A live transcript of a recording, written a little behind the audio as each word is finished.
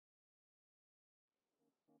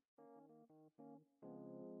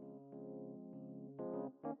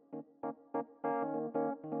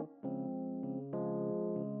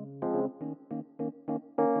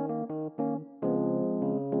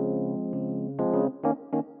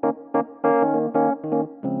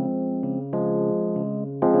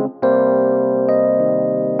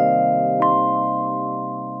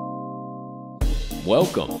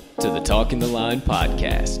Welcome to the Talking the Line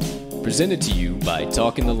podcast, presented to you by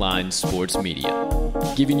Talking the Line Sports Media,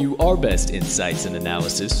 giving you our best insights and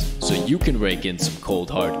analysis so you can rake in some cold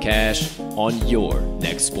hard cash on your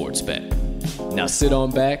next sports bet. Now sit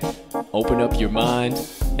on back, open up your mind,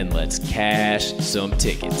 and let's cash some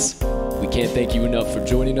tickets. We can't thank you enough for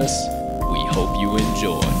joining us. We hope you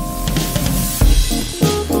enjoy.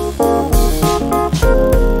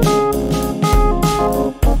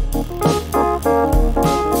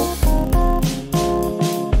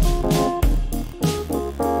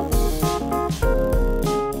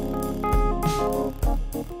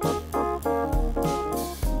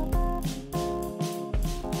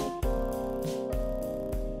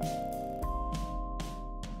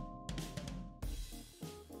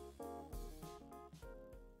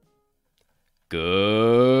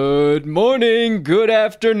 Good morning, good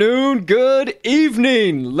afternoon, good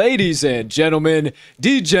evening, ladies and gentlemen,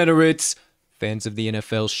 degenerates, fans of the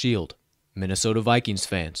NFL Shield, Minnesota Vikings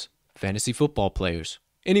fans, fantasy football players,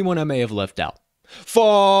 anyone I may have left out.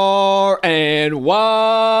 Far and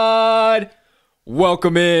wide,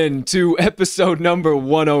 welcome in to episode number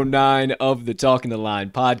 109 of the Talking the Line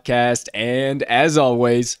podcast, and as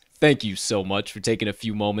always, thank you so much for taking a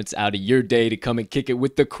few moments out of your day to come and kick it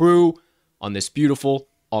with the crew on this beautiful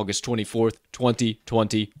August 24th,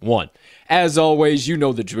 2021. As always, you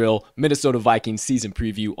know the drill. Minnesota Vikings season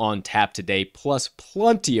preview on tap today, plus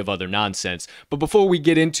plenty of other nonsense. But before we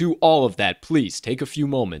get into all of that, please take a few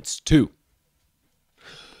moments to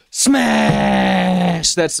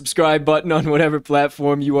smash that subscribe button on whatever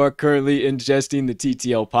platform you are currently ingesting the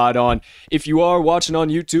TTL pod on. If you are watching on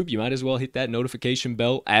YouTube, you might as well hit that notification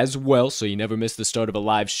bell as well so you never miss the start of a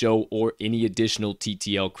live show or any additional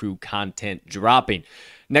TTL crew content dropping.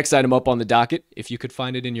 Next item up on the docket, if you could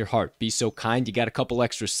find it in your heart, be so kind, you got a couple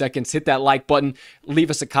extra seconds, hit that like button, leave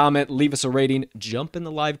us a comment, leave us a rating, jump in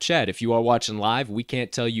the live chat. If you are watching live, we can't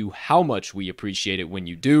tell you how much we appreciate it when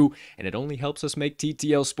you do, and it only helps us make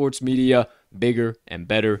TTL Sports Media bigger and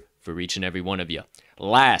better for each and every one of you.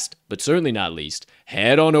 Last, but certainly not least,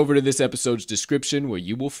 head on over to this episode's description where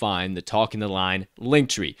you will find the Talking the Line link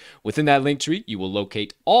tree. Within that link tree, you will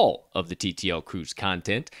locate all of the TTL Crew's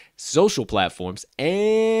content, social platforms,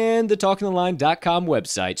 and the TalkingTheLine.com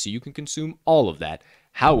website so you can consume all of that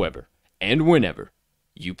however and whenever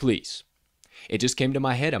you please. It just came to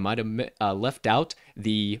my head. I might have left out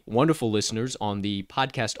the wonderful listeners on the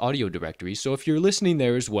podcast audio directory. So if you're listening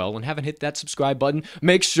there as well and haven't hit that subscribe button,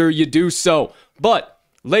 make sure you do so. But,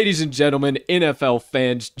 ladies and gentlemen, NFL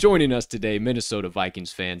fans, joining us today, Minnesota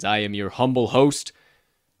Vikings fans, I am your humble host,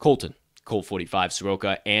 Colton, Colt 45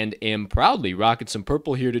 Soroka, and am proudly rocking some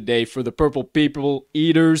purple here today for the Purple People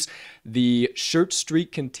Eaters. The shirt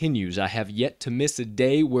streak continues. I have yet to miss a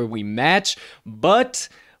day where we match, but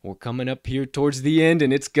we're coming up here towards the end,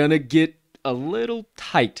 and it's going to get a little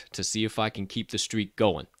tight to see if I can keep the streak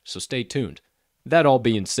going. So stay tuned. That all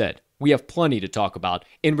being said, we have plenty to talk about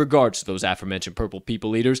in regards to those aforementioned Purple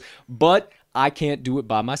People Eaters, but I can't do it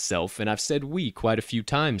by myself, and I've said we quite a few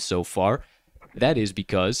times so far. That is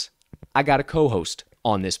because I got a co-host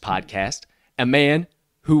on this podcast, a man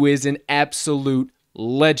who is an absolute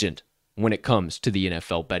legend when it comes to the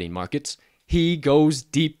NFL betting markets. He goes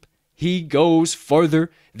deep. He goes further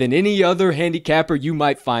than any other handicapper you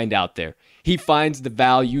might find out there. He finds the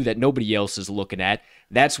value that nobody else is looking at.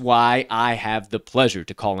 That's why I have the pleasure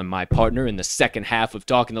to call him my partner in the second half of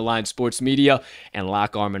Talking the Line Sports Media and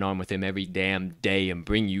lock arm in arm with him every damn day and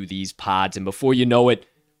bring you these pods. And before you know it,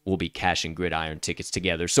 we'll be cashing gridiron tickets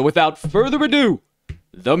together. So without further ado,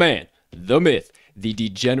 the man, the myth, the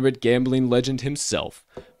degenerate gambling legend himself,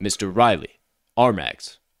 Mr. Riley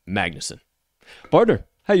Armax Magnuson. Partner,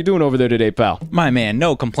 how you doing over there today, pal? My man,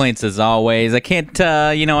 no complaints as always. I can't,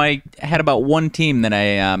 I had about one team that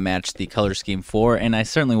I matched the color scheme for, and I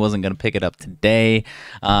certainly wasn't going to pick it up today.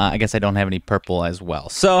 I guess I don't have any purple as well.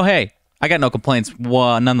 So, hey, I got no complaints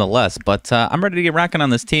nonetheless, but I'm ready to get rocking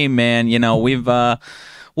on this team, man. You know,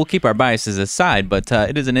 we'll keep our biases aside, but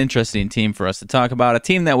it is an interesting team for us to talk about. A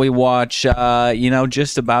team that we watch,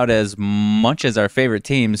 just about as much as our favorite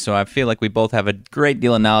teams. So I feel like we both have a great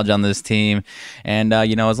deal of knowledge on this team. And,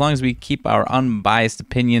 as long as we keep our unbiased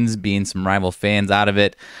opinions, being some rival fans out of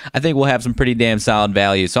it, I think we'll have some pretty damn solid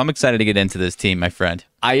value. So I'm excited to get into this team, my friend.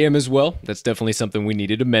 I am as well. That's definitely something we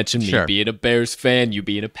needed to mention. Sure. Me being a Bears fan, you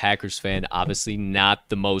being a Packers fan, obviously not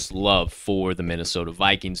the most love for the Minnesota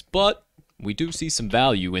Vikings, but we do see some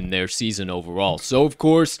value in their season overall. So, of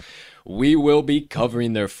course, we will be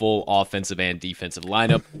covering their full offensive and defensive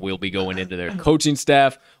lineup. We'll be going into their coaching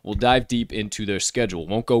staff. We'll dive deep into their schedule.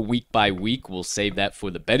 Won't go week by week. We'll save that for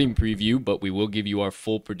the betting preview, but we will give you our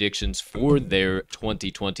full predictions for their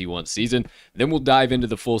 2021 season. Then we'll dive into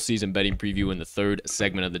the full season betting preview in the third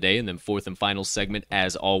segment of the day. And then fourth and final segment,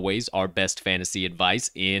 as always, our best fantasy advice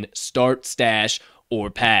in Start, Stash, or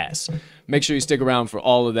Pass. Make sure you stick around for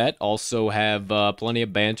all of that. Also have plenty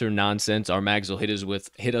of banter, nonsense. Our Mags will hit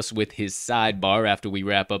us with his sidebar after we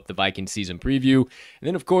wrap up the Viking season preview. And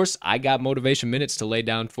then, of course, I got motivation minutes to lay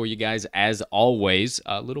down for you guys as always.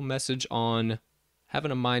 A little message on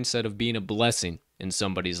having a mindset of being a blessing in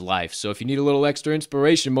somebody's life. So if you need a little extra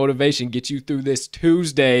inspiration, motivation, get you through this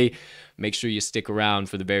Tuesday, make sure you stick around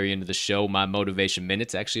for the very end of the show. My motivation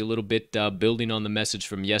minute's actually a little bit building on the message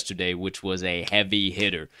from yesterday, which was a heavy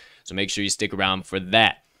hitter. So make sure you stick around for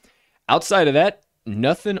that. Outside of that,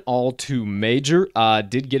 nothing all too major.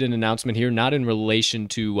 Did get an announcement here, not in relation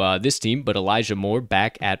to this team, but Elijah Moore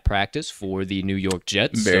back at practice for the New York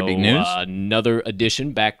Jets. Very big news. Another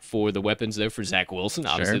addition back for the weapons there for Zach Wilson.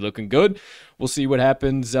 Obviously looking good. We'll see what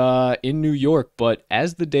happens in New York. But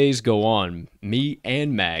as the days go on, me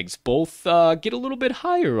and Mags both get a little bit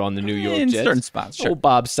higher on the New York Jets. In certain spots, sure. Old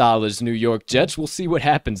Bob Saleh's New York Jets. We'll see what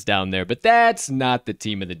happens down there. But that's not the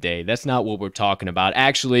team of the day. That's not what we're talking about.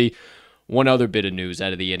 Actually, one other bit of news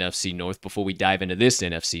out of the NFC North before we dive into this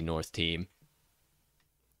NFC North team.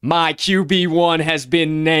 My QB1 has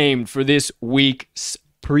been named for this week's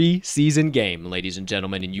preseason game, ladies and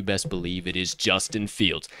gentlemen, and you best believe it is Justin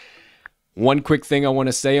Fields. One quick thing I want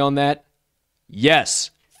to say on that.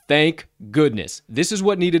 Yes, thank goodness. This is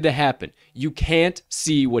what needed to happen. You can't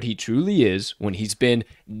see what he truly is when he's been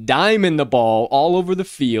diming the ball all over the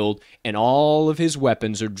field and all of his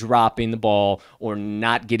weapons are dropping the ball or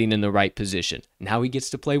not getting in the right position. Now he gets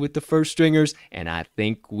to play with the first stringers, and I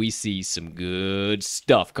think we see some good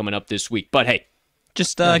stuff coming up this week. But hey,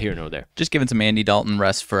 Just not here nor there. Just giving some Andy Dalton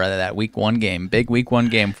rest for that week one game. Big week one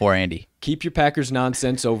game for Andy. Keep your Packers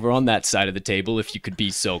nonsense over on that side of the table if you could be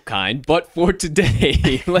so kind. But for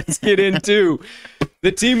today, let's get into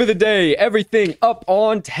the team of the day. Everything up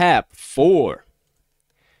on tap for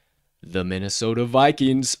the Minnesota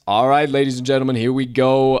Vikings. All right, ladies and gentlemen, here we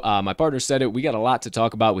go. My partner said it. We got a lot to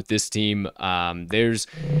talk about with this team.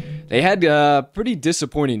 They had a pretty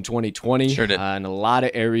disappointing 2020 Sure did. in a lot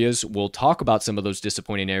of areas. We'll talk about some of those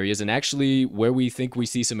disappointing areas and actually where we think we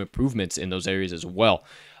see some improvements in those areas as well.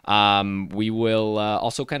 We will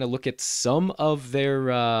also kind of look at some of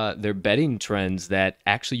their betting trends that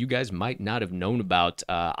actually you guys might not have known about.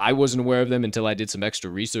 I wasn't aware of them until I did some extra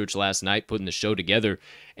research last night putting the show together,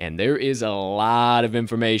 and there is a lot of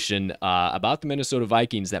information about the Minnesota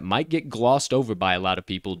Vikings that might get glossed over by a lot of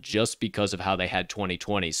people just because of how they had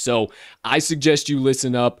 2020. So I suggest you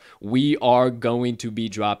listen up. We are going to be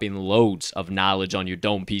dropping loads of knowledge on your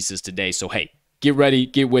dome pieces today. So hey, get ready,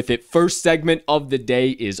 get with it. First segment of the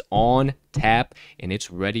day is on tap, and it's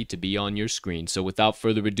ready to be on your screen. So without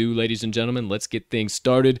further ado, ladies and gentlemen, let's get things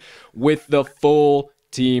started with the full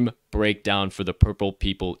team breakdown for the Purple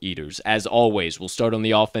People Eaters. As always, we'll start on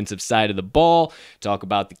the offensive side of the ball, talk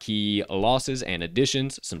about the key losses and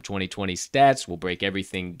additions, some 2020 stats. We'll break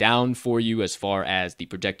everything down for you as far as the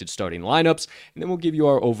projected starting lineups, and then we'll give you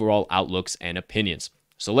our overall outlooks and opinions.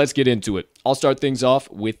 So let's get into it. I'll start things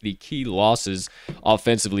off with the key losses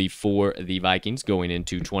offensively for the Vikings going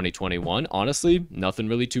into 2021. Honestly, nothing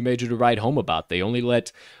really too major to write home about. They only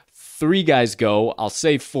let 3 guys go. I'll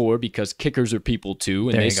say 4 because kickers are people too,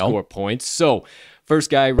 and they score points. So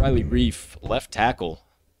first guy, Riley Reiff, left tackle.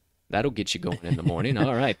 That'll get you going in the morning.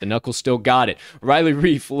 All right, the Knuckles still got it. Riley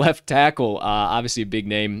Reiff, left tackle, obviously a big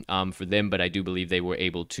name for them, but I do believe they were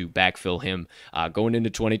able to backfill him going into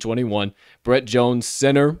 2021. Brett Jones,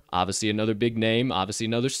 center, obviously another big name, obviously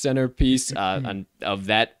another centerpiece of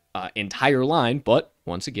that entire line, but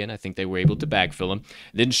once again, I think they were able to backfill him.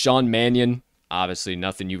 Then Sean Mannion. Obviously,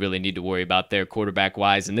 nothing you really need to worry about there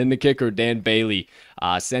quarterback-wise. And then the kicker, Dan Bailey,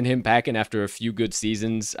 sent him packing after a few good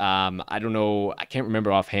seasons. I don't know. I can't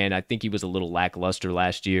remember offhand. I think he was a little lackluster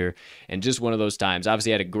last year. And just one of those times.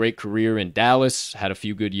 Obviously, had a great career in Dallas, had a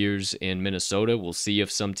few good years in Minnesota. We'll see if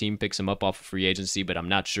some team picks him up off of free agency, but I'm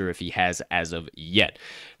not sure if he has as of yet.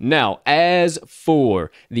 Now, as for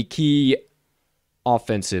the key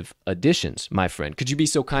offensive additions, my friend. Could you be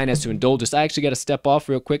so kind as to indulge us? I actually got to step off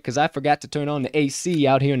real quick because I forgot to turn on the AC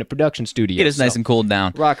out here in the production studio. Get us nice and cooled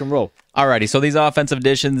down. Rock and roll. Alrighty, so these offensive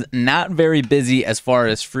additions, not very busy as far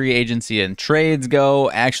as free agency and trades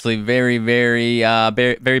go. Actually, very busy on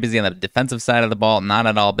the defensive side of the ball. Not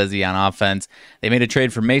at all busy on offense. They made a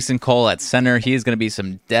trade for Mason Cole at center. He is going to be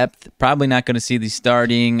some depth. Probably not going to see the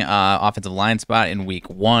starting offensive line spot in week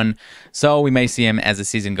 1. So we may see him as the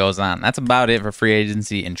season goes on. That's about it for free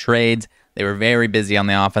agency and trades. They were very busy on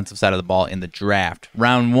the offensive side of the ball in the draft.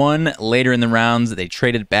 Round 1, later in the rounds, they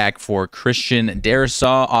traded back for Christian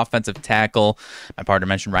Darrisaw, offensive tackle. My partner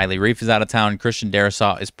mentioned Riley Reiff is out of town. Christian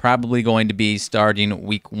Darrisaw is probably going to be starting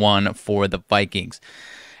week 1 for the Vikings.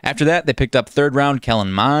 After that, they picked up 3rd round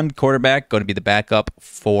Kellen Mond, quarterback, going to be the backup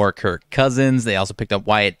for Kirk Cousins. They also picked up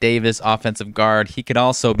Wyatt Davis, offensive guard. He could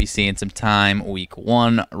also be seeing some time week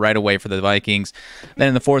 1 right away for the Vikings. Then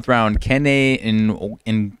in the 4th round,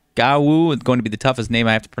 Kene Ngawu is going to be the toughest name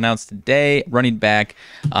I have to pronounce today. Running back.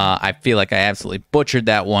 I feel like I absolutely butchered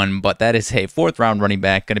that one, but that is a 4th round running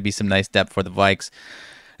back. Going to be some nice depth for the Vikes.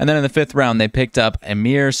 And then in the 5th round, they picked up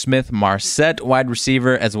Amir Smith-Marset, wide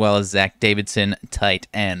receiver, as well as Zach Davidson, tight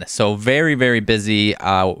end. So very, very busy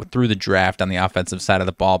through the draft on the offensive side of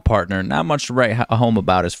the ball, partner. Not much to write home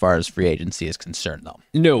about as far as free agency is concerned, though.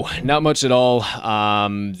 No, not much at all.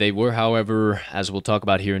 They were, however, as we'll talk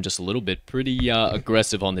about here in just a little bit, pretty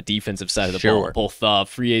aggressive on the defensive side of the ball, both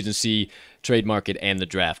free agency, trade market, and the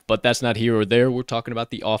draft. But that's not here or there. We're talking about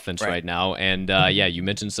the offense right now. And yeah, you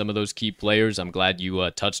mentioned some of those key players. I'm glad you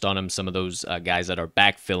touched on them. Some of those guys that are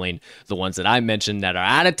backfilling the ones that I mentioned that are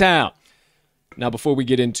out of town. Now, before we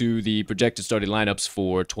get into the projected starting lineups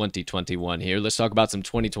for 2021 here, let's talk about some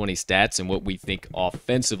 2020 stats and what we think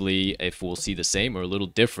offensively, if we'll see the same or a little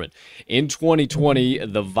different. In 2020,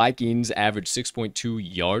 the Vikings averaged 6.2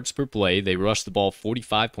 yards per play. They rushed the ball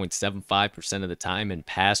 45.75% of the time and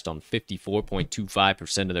passed on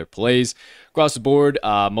 54.25% of their plays. Across the board,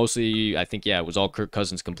 mostly, I think, it was all Kirk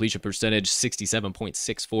Cousins' completion percentage,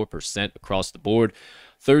 67.64% across the board.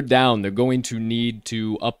 3rd down, they're going to need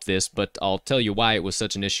to up this, but I'll tell you why it was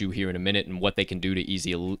such an issue here in a minute and what they can do to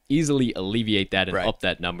easily alleviate that and up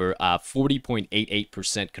that number.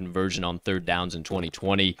 40.88% conversion on 3rd downs in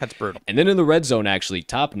 2020. That's brutal. And then in the red zone, actually,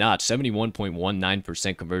 top notch,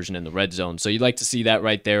 71.19% conversion in the red zone. So you'd like to see that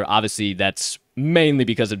right there. Obviously, that's mainly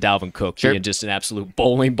because of Dalvin Cook being just an absolute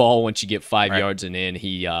bowling ball. Once you get 5 yards and in,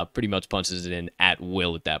 he pretty much punches it in at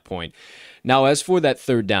will at that point. Now, as for that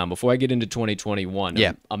 3rd down, before I get into 2021,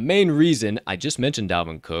 a main reason, I just mentioned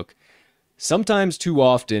Dalvin Cook. Sometimes too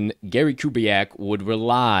often, Gary Kubiak would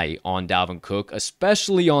rely on Dalvin Cook,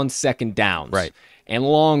 especially on 2nd downs. And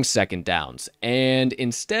long 2nd downs. And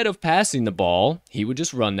instead of passing the ball, he would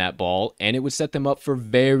just run that ball, and it would set them up for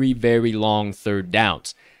very, very long 3rd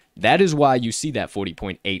downs. That is why you see that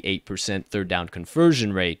 40.88% 3rd down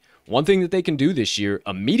conversion rate. One thing that they can do this year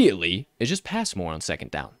immediately is just pass more on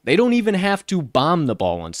 2nd down. They don't even have to bomb the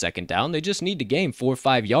ball on 2nd down. They just need to gain 4 or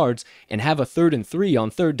 5 yards and have a 3rd and 3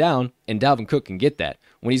 on 3rd down, and Dalvin Cook can get that.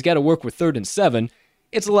 When he's got to work with 3rd and 7,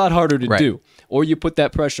 it's a lot harder to do. Or you put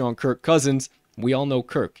that pressure on Kirk Cousins. We all know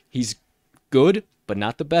Kirk. He's good, but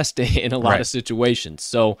not the best in a lot of situations.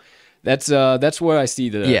 So that's where I see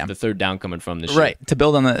the 3rd down coming from this year. To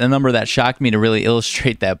build on the number that shocked me to really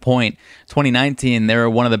illustrate that point, 2019, they were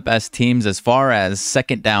one of the best teams as far as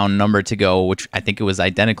 2nd down number to go, which I think it was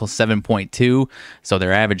identical, 7.2. So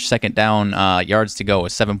their average 2nd down yards to go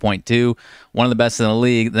was 7.2. One of the best in the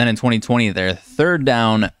league. Then in 2020, their 3rd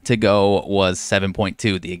down to go was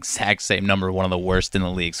 7.2, the exact same number, one of the worst in the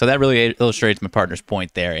league. So that really illustrates my partner's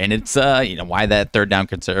point there. And it's why that 3rd down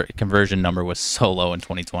conversion number was so low in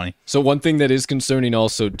 2020. So one thing that is concerning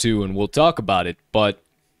also, too, and we'll talk about it, but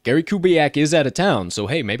Gary Kubiak is out of town, so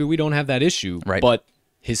hey, maybe we don't have that issue. But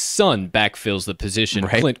his son backfills the position,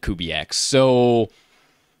 Clint Kubiak. So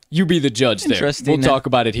you be the judge there. We'll talk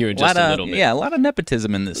about it here in just a little bit. Yeah, a lot of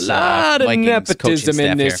nepotism in this. A lot of nepotism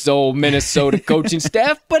in this old Minnesota coaching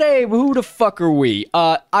staff. But hey, who the fuck are we?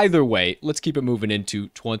 Either way, let's keep it moving into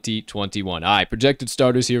 2021. All right, projected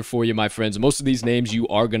starters here for you, my friends. Most of these names you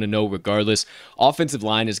are going to know regardless. Offensive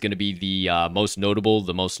line is going to be the most notable,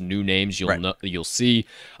 the most new names you'll see.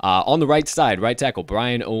 On the right side, right tackle,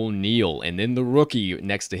 Brian O'Neill. And then the rookie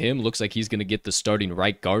next to him looks like he's going to get the starting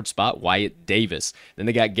right guard spot, Wyatt Davis. Then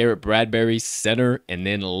they got Garrett Bradbury, center, and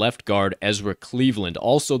then left guard, Ezra Cleveland.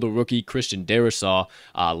 Also the rookie, Christian Darrisaw,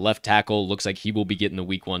 left tackle. Looks like he will be getting the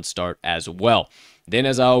week 1 start as well. Then,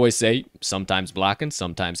 as I always say, sometimes blocking,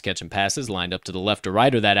 sometimes catching passes, lined up to the left or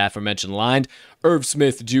right of that aforementioned line. Irv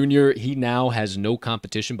Smith Jr., he now has no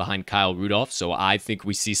competition behind Kyle Rudolph, so I think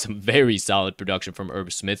we see some very solid production from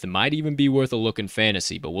Irv Smith. It might even be worth a look in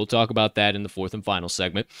fantasy, but we'll talk about that in the fourth and final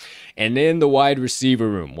segment. And then the wide receiver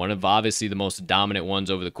room, one of obviously the most dominant ones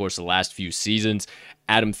over the course of the last few seasons.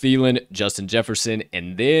 Adam Thielen, Justin Jefferson,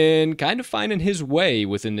 and then kind of finding his way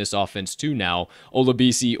within this offense too now,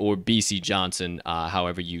 Olabisi or BC Johnson,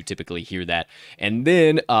 however you typically hear that. And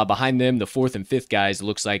then behind them, the fourth and fifth guys,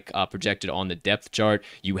 looks like projected on the depth chart,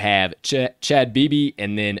 you have Chad Beebe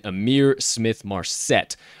and then Amir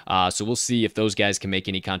Smith-Marset. So we'll see if those guys can make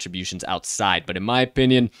any contributions outside. But in my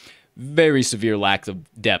opinion, very severe lack of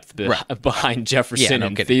depth behind Jefferson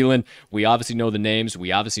and Thielen. We obviously know the names.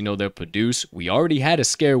 We obviously know they'll produce. We already had a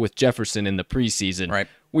scare with Jefferson in the preseason. Right.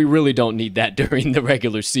 We really don't need that during the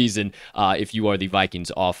regular season if you are the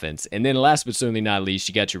Vikings offense. And then last but certainly not least,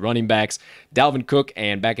 you got your running backs, Dalvin Cook,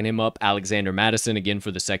 and backing him up, Alexander Mattison, again for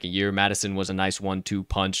the second year. Mattison was a nice 1-2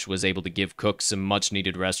 punch, was able to give Cook some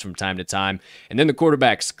much-needed rest from time to time. And then the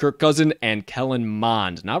quarterbacks, Kirk Cousins and Kellen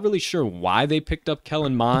Mond. Not really sure why they picked up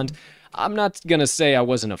Kellen Mond. I'm not going to say I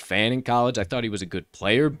wasn't a fan in college. I thought he was a good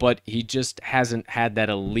player, but he just hasn't had that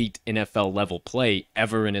elite NFL level play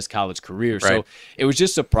ever in his college career. Right. So it was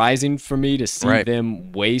just surprising for me to see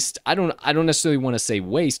them waste. I don't necessarily want to say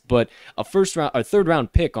waste, but a first round or third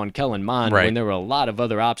round pick on Kellen Mond when there were a lot of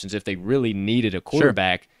other options if they really needed a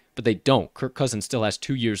quarterback. But they don't. Kirk Cousins still has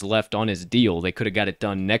 2 years left on his deal. They could have got it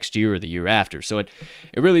done next year or the year after. So it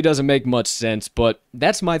really doesn't make much sense. But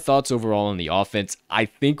that's my thoughts overall on the offense. I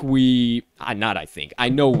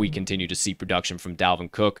know we continue to see production from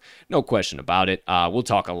Dalvin Cook. No question about it. We'll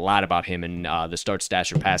talk a lot about him in the Start,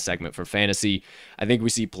 Stash, or Pass segment for fantasy. I think we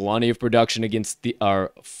see plenty of production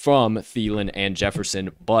from Thielen and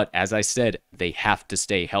Jefferson. But as I said, they have to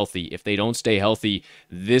stay healthy. If they don't stay healthy,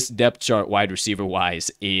 this depth chart wide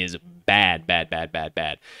receiver-wise is bad.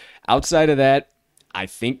 Outside of that, I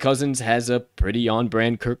think Cousins has a pretty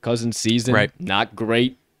on-brand Kirk Cousins season. Right. Not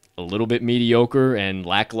great, a little bit mediocre and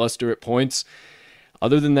lackluster at points.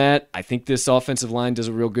 Other than that, I think this offensive line does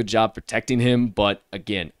a real good job protecting him. But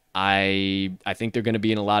again, I think they're going to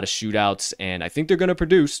be in a lot of shootouts, and I think they're going to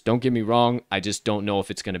produce. Don't get me wrong. I just don't know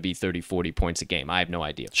if it's going to be 30, 40 points a game. I have no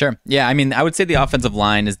idea. Sure. Yeah, I mean, I would say the offensive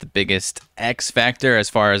line is the biggest X factor as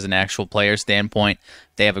far as an actual player standpoint.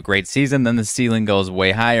 If they have a great season, then the ceiling goes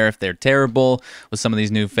way higher. If they're terrible with some of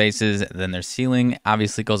these new faces, then their ceiling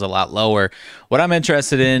obviously goes a lot lower. What I'm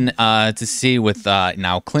interested in to see with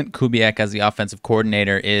now Clint Kubiak as the offensive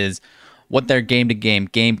coordinator is what their game-to-game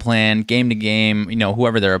game plan, game-to-game,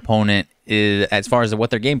 whoever their opponent is, as far as what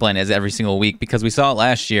their game plan is every single week, because we saw it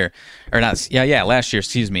last year, last year,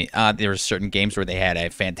 excuse me. There were certain games where they had a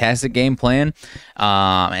fantastic game plan,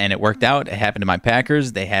 and it worked out. It happened to my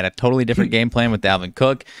Packers. They had a totally different game plan with Dalvin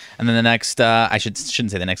Cook, and then the next, I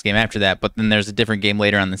shouldn't say the next game after that, but then there's a different game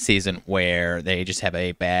later on in the season where they just have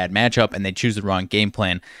a bad matchup and they choose the wrong game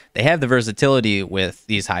plan. They have the versatility with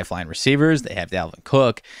these high-flying receivers. They have Dalvin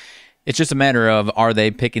Cook. It's just a matter of, are they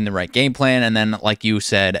picking the right game plan? And then, like you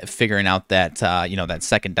said, figuring out that, that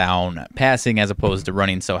second down passing as opposed to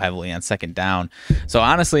running so heavily on second down. So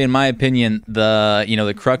honestly, in my opinion,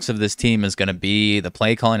 the crux of this team is going to be the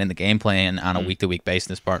play calling and the game plan on a week-to-week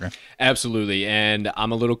basis, partner. Absolutely. And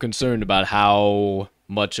I'm a little concerned about how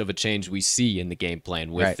much of a change we see in the game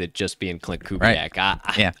plan with it just being Clint Kubiak.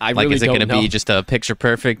 I really is it going to be just a picture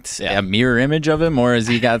perfect mirror image of him, or has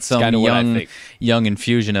he got some young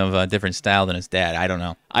infusion of a different style than his dad? I don't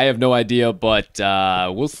know. I have no idea, but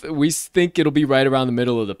we think it'll be right around the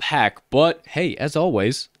middle of the pack. But hey, as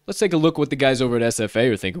always, let's take a look what the guys over at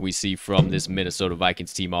SFA are thinking we see from this Minnesota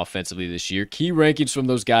Vikings team offensively this year. Key rankings from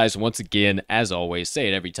those guys, once again, as always, say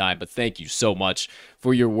it every time, but thank you so much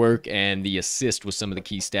for your work and the assist with some of the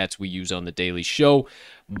key stats we use on the daily show.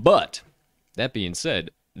 But that being said,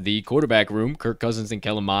 the quarterback room, Kirk Cousins and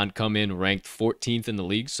Kellen Mond come in ranked 14th in the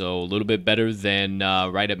league, so a little bit better than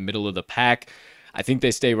right at middle of the pack. I think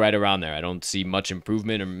they stay right around there. I don't see much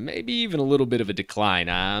improvement or maybe even a little bit of a decline.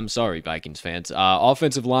 I'm sorry, Vikings fans.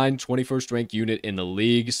 Offensive line, 21st ranked unit in the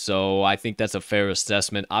league, so I think that's a fair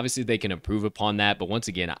assessment. Obviously, they can improve upon that, but once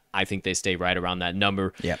again, I think they stay right around that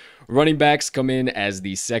number. Yeah. Running backs come in as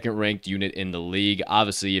the second-ranked unit in the league.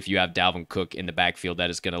 Obviously, if you have Dalvin Cook in the backfield, that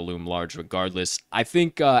is going to loom large regardless. I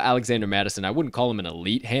think Alexander Mattison, I wouldn't call him an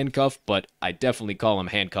elite handcuff, but I definitely call him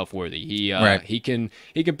handcuff worthy. He can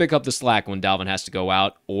pick up the slack when Dalvin has to go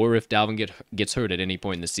out, or if Dalvin gets hurt at any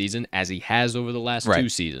point in the season, as he has over the last 2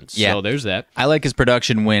 seasons. Yeah. So there's that. I like his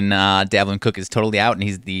production when Dalvin Cook is totally out and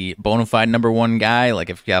he's the bona fide number one guy. Like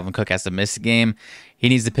if Dalvin Cook has to miss a game, he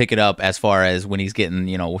needs to pick it up as far as when he's getting,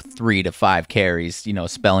 3 to 5 carries,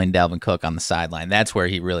 spelling Dalvin Cook on the sideline. That's where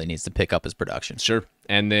he really needs to pick up his production. Sure.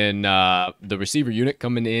 And then the receiver unit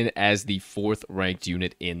coming in as the 4th-ranked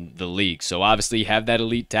unit in the league. So obviously have that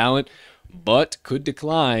elite talent, but could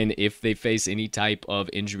decline if they face any type of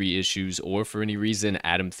injury issues or for any reason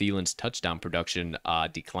Adam Thielen's touchdown production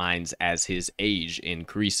declines as his age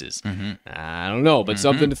increases. I don't know, but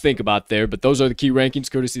something to think about there. But those are the key rankings,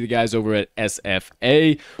 courtesy of the guys over at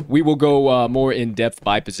SFA. We will go more in-depth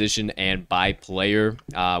by position and by player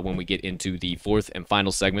when we get into the 4th and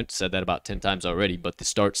final segment. Said that about 10 times already, but the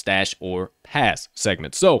start, stash, or pass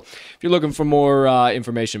segment. So if you're looking for more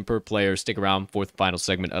information per player, stick around, 4th and final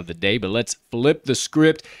segment of the day. But let's flip the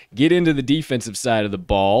script, get into the defensive side of the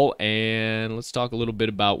ball, and let's talk a little bit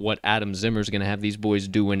about what Adam Zimmer's going to have these boys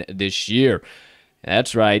doing this year.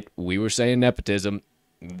 That's right, we were saying nepotism.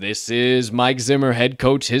 This is Mike Zimmer, head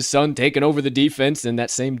coach, his son taking over the defense in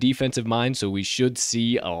that same defensive mind, so we should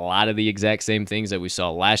see a lot of the exact same things that we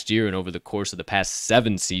saw last year and over the course of the past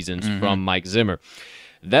 7 seasons from Mike Zimmer.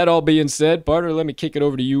 That all being said, partner, let me kick it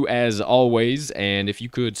over to you as always, and if you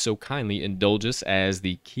could so kindly indulge us as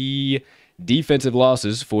the key defensive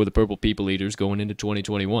losses for the Purple People Eaters going into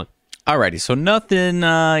 2021. Alrighty, so nothing,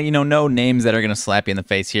 no names that are going to slap you in the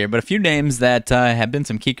face here, but a few names that have been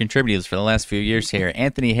some key contributors for the last few years here.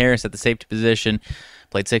 Anthony Harris at the safety position.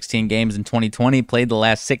 Played 16 games in 2020, played the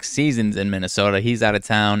last 6 seasons in Minnesota. He's out of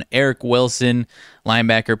town. Eric Wilson,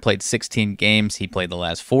 linebacker, played 16 games. He played the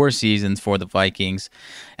last 4 seasons for the Vikings.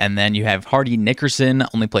 And then you have Hardy Nickerson,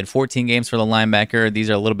 only played 14 games for the linebacker. These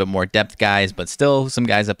are a little bit more depth guys, but still some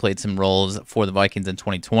guys that played some roles for the Vikings in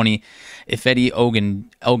 2020. Ifedi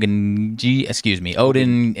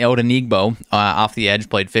Odenigbo off the edge,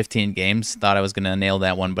 played 15 games. Thought I was going to nail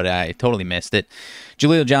that one, but I totally missed it.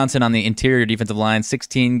 Jaleel Johnson on the interior defensive line,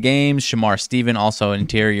 16 games. Shamar Stephen, also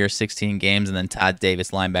interior, 16 games. And then Todd Davis,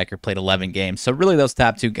 linebacker, played 11 games. So really those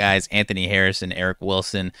top 2 guys, Anthony Harris and Eric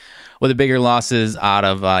Wilson, were the bigger losses out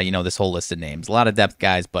of, this whole list of names. A lot of depth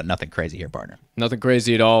guys, but nothing crazy here, partner. Nothing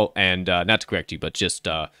crazy at all. And not to correct you, but just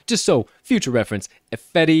so future reference,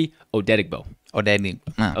 Ifedi Odenigbo.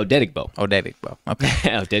 Odenigbo. Okay.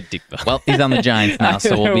 Odenigbo. Well, he's on the Giants now,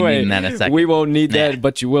 so we'll be needing that in a second. We won't need that,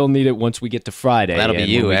 but you will need it once we get to Friday. That'll be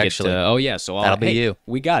you, actually. So that'll be you.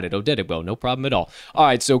 We got it. Odenigbo. No problem at all. All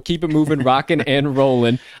right, so keep it moving, rocking, and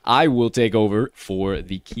rolling. I will take over for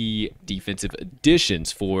the key defensive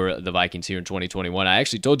additions for the Vikings here in 2021. I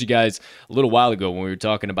actually told you guys a little while ago when we were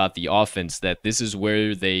talking about the offense that this is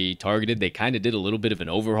where they targeted. They kind of did a little bit of an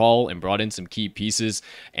overhaul and brought in some key pieces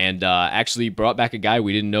and actually brought back a guy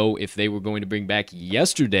we didn't know if they were going to bring back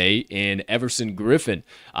yesterday in Everson Griffin.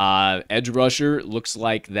 Edge rusher, looks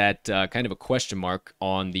like that kind of a question mark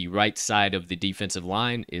on the right side of the defensive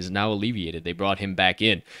line is now alleviated. They brought him back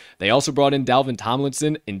in. They also brought in Dalvin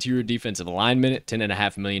Tomlinson, interior defensive lineman,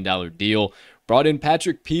 $10.5 million deal. Brought in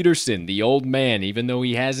Patrick Peterson, the old man. Even though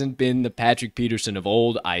he hasn't been the Patrick Peterson of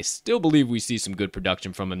old, I still believe we see some good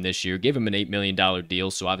production from him this year. Gave him an $8 million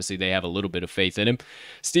deal, so obviously they have a little bit of faith in him.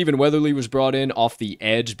 Stephen Weatherly was brought in off the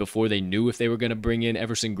edge before they knew if they were going to bring in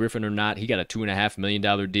Everson Griffin or not. He got a $2.5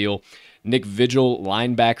 million deal. Nick Vigil,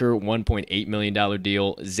 linebacker, $1.8 million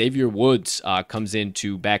deal. Xavier Woods comes in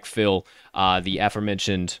to backfill the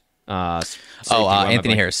aforementioned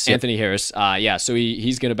Anthony Harris. Anthony Harris. So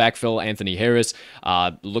he's going to backfill Anthony Harris.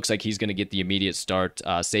 Looks like he's going to get the immediate start.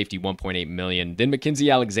 Safety, $1.8 million. Then Mackenzie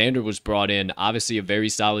Alexander was brought in. Obviously a very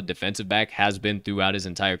solid defensive back. Has been throughout his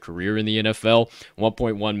entire career in the NFL.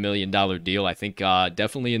 $1.1 million deal. I think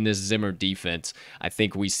definitely in this Zimmer defense, I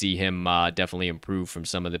think we see him definitely improve from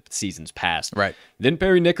some of the seasons past. Right. Then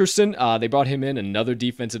Perry Nickerson. They brought him in, another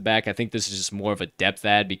defensive back. I think this is just more of a depth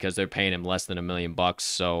add because they're paying him less than $1 million.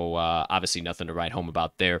 So obviously nothing to write home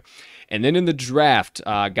about there. And then in the draft,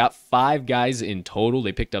 got 5 guys in total.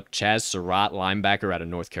 They picked up Chaz Surratt, linebacker out of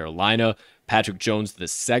North Carolina. Patrick Jones, the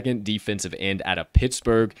second defensive end out of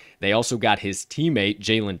Pittsburgh. They also got his teammate,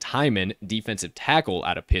 Jalen Tyman, defensive tackle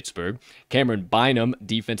out of Pittsburgh. Cameron Bynum,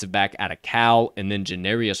 defensive back out of Cal. And then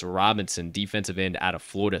Janarius Robinson, defensive end out of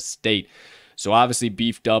Florida State. So obviously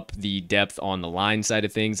beefed up the depth on the line side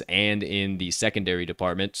of things and in the secondary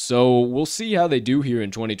department. So we'll see how they do here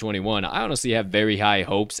in 2021. I honestly have very high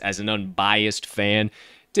hopes as an unbiased fan.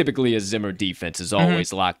 Typically, a Zimmer defense is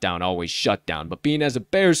always locked down, always shut down. But being as a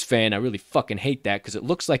Bears fan, I really fucking hate that because it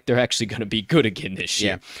looks like they're actually going to be good again this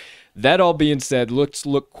year. That all being said, let's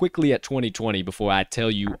look quickly at 2020 before I tell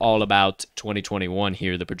you all about 2021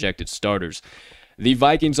 here, the projected starters. The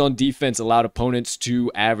Vikings on defense allowed opponents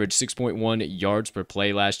to average 6.1 yards per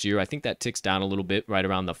play last year. I think that ticks down a little bit, right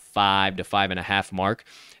around the 5 to 5.5 mark.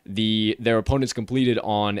 Their opponents completed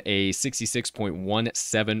on a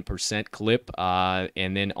 66.17% clip,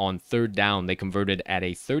 and then on third down, they converted at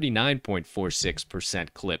a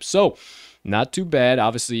 39.46% clip. So, not too bad.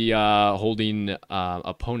 Obviously, holding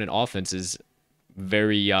opponent offenses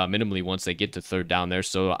very minimally once they get to third down there.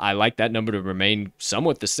 So I like that number to remain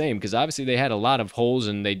somewhat the same because obviously they had a lot of holes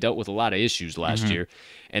and they dealt with a lot of issues last year.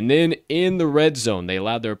 And then in the red zone, they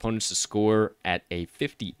allowed their opponents to score at a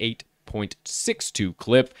 58.62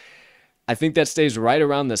 clip. I think that stays right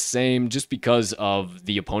around the same just because of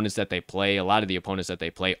the opponents that they play. A lot of the opponents that they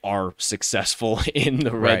play are successful in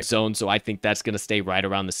the red zone, so I think that's going to stay right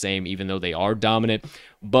around the same even though they are dominant.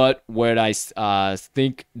 But what I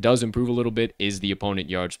think does improve a little bit is the opponent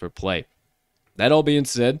yards per play. That all being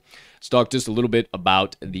said, let's talk just a little bit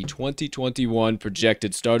about the 2021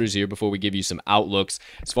 projected starters here before we give you some outlooks.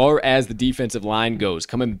 As far as the defensive line goes,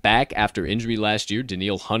 coming back after injury last year,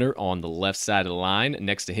 Danielle Hunter on the left side of the line.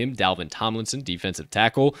 Next to him, Dalvin Tomlinson, defensive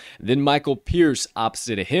tackle. Then Michael Pierce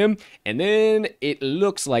opposite of him. And then it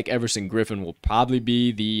looks like Everson Griffin will probably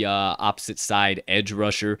be the opposite side edge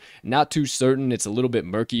rusher. Not too certain. It's a little bit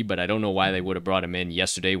murky, but I don't know why they would have brought him in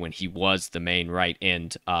yesterday when he was the main right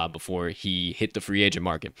end before he hit the free agent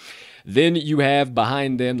market. Then you have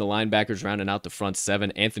behind them the linebackers rounding out the front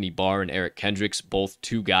seven, Anthony Barr and Eric Kendricks, both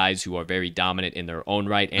two guys who are very dominant in their own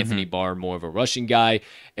right. Anthony Barr, more of a rushing guy.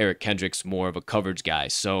 Eric Kendricks, more of a coverage guy.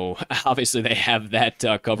 So obviously they have that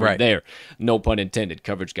covered there. No pun intended.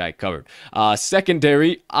 Coverage guy covered.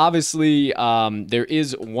 Secondary, obviously there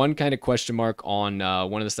is one kind of question mark on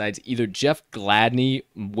one of the sides. Either Jeff Gladney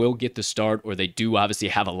will get the start or they do obviously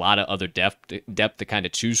have a lot of other depth to kind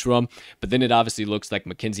of choose from. But then it obviously looks like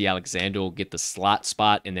Mackenzie Alexander will get the slot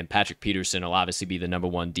spot, and then Patrick Peterson will obviously be the number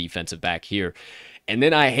one defensive back here. And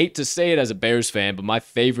then I hate to say it as a Bears fan, but my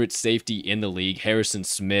favorite safety in the league, Harrison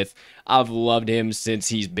Smith. I've loved him since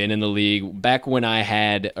he's been in the league. Back when I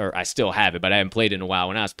had, or I still have it, but I haven't played in a while.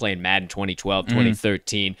 When I was playing Madden 2012,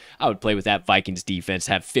 2013, I would play with that Vikings defense,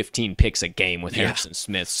 have 15 picks a game with Harrison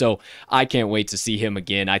Smith. So I can't wait to see him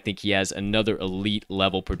again. I think he has another elite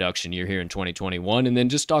level production year here in 2021. And then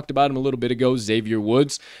just talked about him a little bit ago, Xavier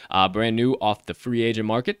Woods, brand new off the free agent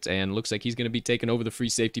market, and looks like he's going to be taking over the free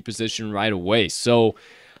safety position right away. So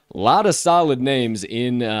a lot of solid names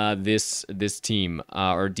in this team,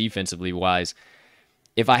 or defensively wise.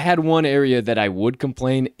 If I had one area that I would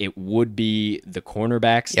complain, it would be the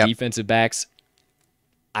cornerbacks, defensive backs.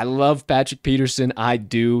 I love Patrick Peterson. I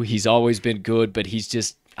do. He's always been good, but he's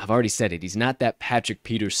just, I've already said it, he's not that Patrick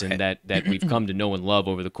Peterson that we've come to know and love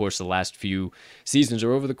over the course of the last few seasons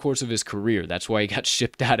or over the course of his career. That's why he got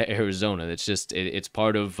shipped out of Arizona. That's just, it's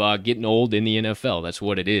part of getting old in the NFL. That's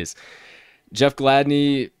what it is. Jeff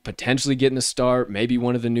Gladney potentially getting a start, maybe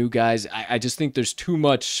one of the new guys. I just think there's too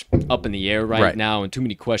much up in the air right now and too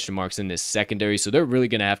many question marks in this secondary, so they're really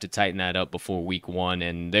going to have to tighten that up before week one,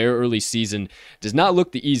 and their early season does not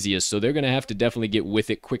look the easiest, so they're going to have to definitely get with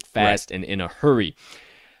it quick, fast, and in a hurry.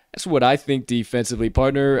 That's what I think defensively.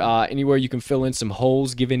 Partner, anywhere you can fill in some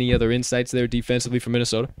holes, give any other insights there defensively for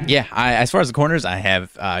Minnesota? Yeah, as far as the corners, I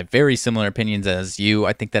have very similar opinions as you.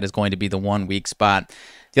 I think that is going to be the one weak spot.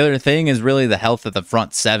 The other thing is really the health of the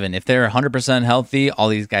front seven. If they're 100% healthy, all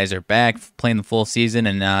these guys are back playing the full season,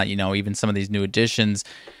 and even some of these new additions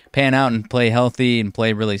pan out and play healthy and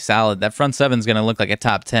play really solid, that front seven is going to look like a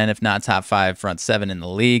top 10, if not top 5 front seven in the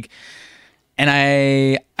league. And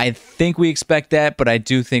I think we expect that, but I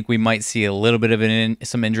do think we might see a little bit of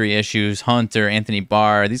some injury issues. Hunter, Anthony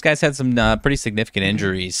Barr, these guys had some pretty significant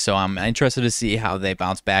injuries, so I'm interested to see how they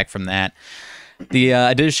bounce back from that. The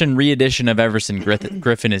re-addition of Everson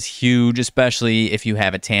Griffin is huge, especially if you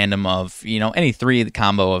have a tandem of, any three, the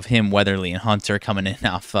combo of him, Weatherly, and Hunter coming in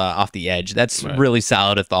off the edge. That's really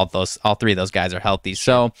solid if all three of those guys are healthy.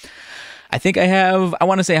 So I think I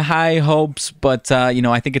want to say high hopes, but,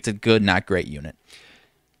 I think it's a good, not great unit.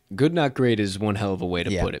 Good, not great is one hell of a way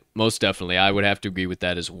to put it. Most definitely. I would have to agree with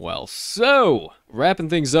that as well. So, wrapping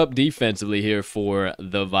things up defensively here for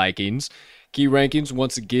the Vikings. Key rankings,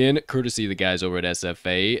 once again, courtesy of the guys over at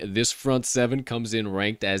SFA. This front seven comes in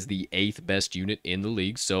ranked as the 8th best unit in the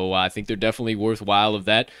league, so I think they're definitely worthwhile of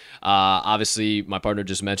that. Obviously, my partner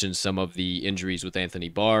just mentioned some of the injuries with Anthony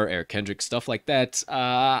Barr, Eric Kendrick, stuff like that.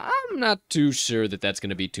 I'm not too sure that that's going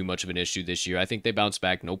to be too much of an issue this year. I think they bounce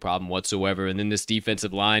back, no problem whatsoever. And then this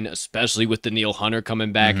defensive line, especially with Daniil Hunter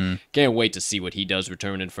coming back, can't wait to see what he does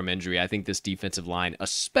returning from injury. I think this defensive line,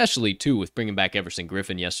 especially too with bringing back Everson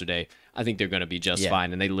Griffin yesterday, I think they're going to be just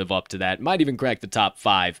fine, and they live up to that. Might even crack the top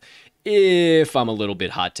 5 if I'm a little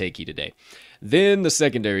bit hot takey today. Then the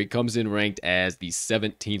secondary comes in ranked as the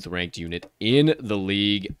 17th ranked unit in the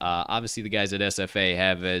league. Obviously, the guys at SFA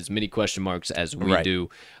have as many question marks as we do.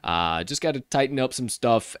 Just got to tighten up some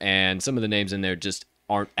stuff, and some of the names in there just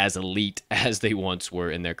aren't as elite as they once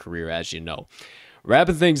were in their career, as you know.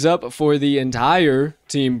 Wrapping things up for the entire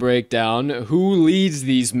team breakdown, who leads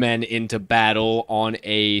these men into battle on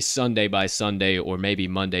a Sunday by Sunday or maybe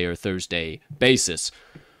Monday or Thursday basis?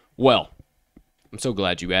 Well, I'm so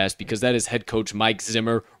glad you asked, because that is head coach Mike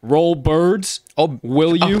Zimmer. Roll birds. Oh,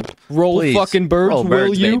 will you? Roll please. Fucking birds, Roll will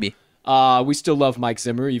birds, you? baby. We still love Mike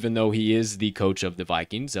Zimmer, even though he is the coach of the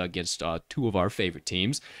Vikings against 2 of our favorite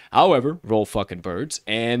teams. However, roll fucking birds.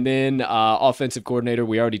 And then offensive coordinator,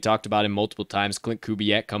 we already talked about him multiple times, Clint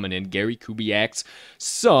Kubiak coming in, Gary Kubiak's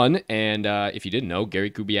son. And if you didn't know, Gary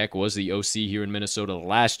Kubiak was the OC here in Minnesota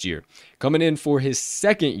last year. Coming in for his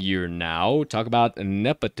 2nd year now, talk about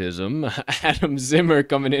nepotism, Adam Zimmer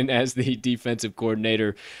coming in as the defensive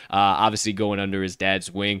coordinator, obviously going under his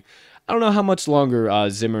dad's wing. I don't know how much longer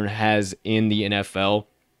Zimmer has in the NFL.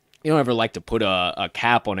 You don't ever like to put a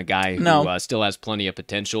cap on a guy who still has plenty of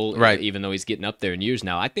potential, even though he's getting up there in years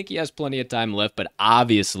now. I think he has plenty of time left, but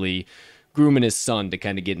obviously grooming his son to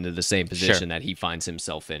kind of get into the same position that he finds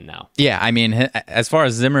himself in now. Yeah, I mean, as far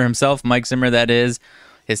as Zimmer himself, Mike Zimmer, that is,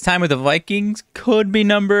 his time with the Vikings could be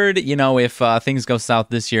numbered. You know, if things go south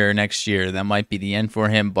this year or next year, that might be the end for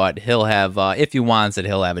him. But he'll have, if he wants it,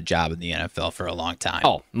 he'll have a job in the NFL for a long time.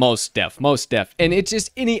 Oh, most def. And it's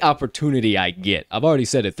just any opportunity I get. I've already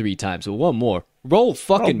said it 3 times, but one more. Roll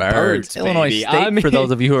fucking birds, Illinois baby. State, for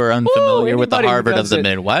those of you who are unfamiliar with the Harvard of the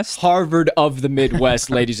Midwest. Harvard of the Midwest,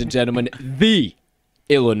 ladies and gentlemen. The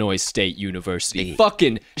Illinois State University.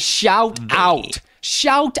 Fucking shout out.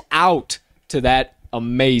 Shout out to that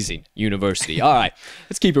amazing university. All right,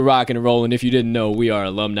 let's keep it rocking and rolling. If you didn't know, we are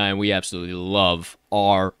alumni and we absolutely love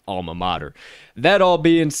our alma mater. That all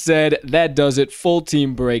being said, that does it. Full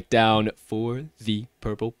team breakdown for the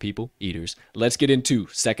Purple People Eaters. Let's get into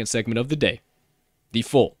second segment of the day, the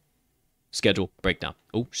full schedule breakdown.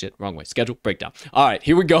 Oh, shit, wrong way. Schedule breakdown. All right,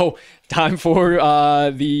 here we go. Time for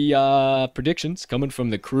the predictions coming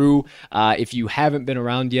from the crew. If you haven't been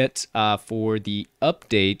around yet for the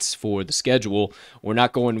updates for the schedule, we're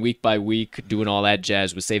not going week by week, doing all that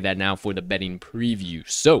jazz. We'll save that now for the betting preview.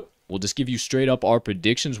 So we'll just give you straight up our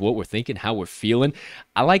predictions, what we're thinking, how we're feeling.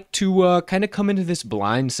 I like to kind of come into this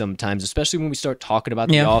blind sometimes, especially when we start talking about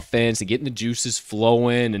the offense and getting the juices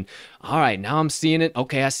flowing. And all right, now I'm seeing it.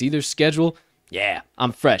 Okay, I see their schedule. Yeah,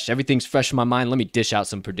 I'm fresh. Everything's fresh in my mind. Let me dish out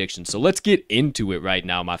some predictions. So let's get into it right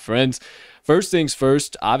now, my friends. First things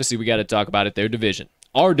first, obviously we got to talk about it. Their division.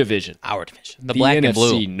 Our division. Our division. The black NFC and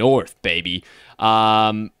blue. North, baby.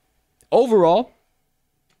 Overall,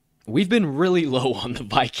 we've been really low on the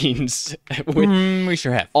Vikings. We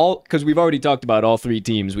sure have. Because we've already talked about all 3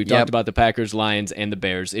 teams. We've talked about the Packers, Lions, and the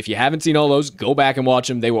Bears. If you haven't seen all those, go back and watch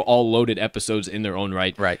them. They were all loaded episodes in their own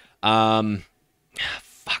right. Right.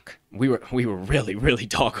 Fuck. We were really, really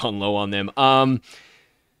doggone low on them.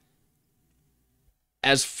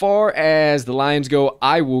 As far as the Lions go,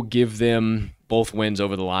 I will give them both wins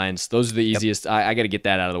over the Lions. Those are the easiest. I got to get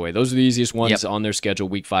that out of the way. Those are the easiest ones on their schedule,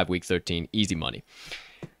 week 5, week 13. Easy money.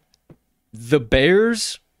 The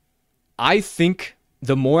Bears, I think,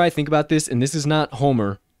 the more I think about this, and this is not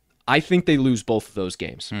Homer, I think they lose both of those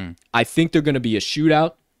games. I think they're going to be a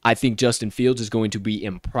shootout. I think Justin Fields is going to be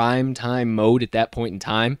in prime time mode at that point in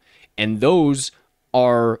time. And those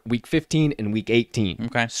are week 15 and week 18.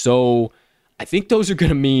 Okay. So I think those are going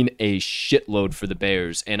to mean a shitload for the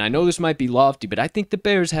Bears. And I know this might be lofty, but I think the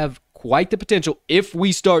Bears have quite the potential, if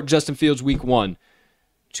we start Justin Fields week 1,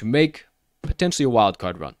 to make potentially a wild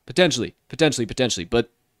card run. Potentially. But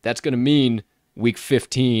that's going to mean week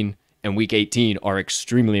 15 and week 18 are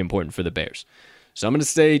extremely important for the Bears. So I'm going to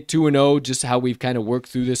say 2-0, just how we've kind of worked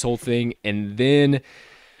through this whole thing. And then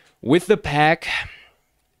with the Pack,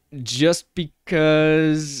 just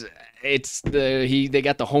because they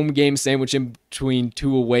got the home game sandwich in between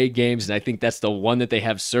 2 away games, and I think that's the one that they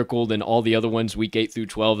have circled, and all the other ones week 8 through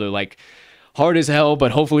 12, they're like hard as hell,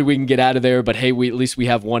 but hopefully we can get out of there. But hey, at least we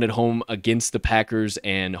have one at home against the Packers,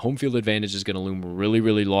 and home field advantage is going to loom really,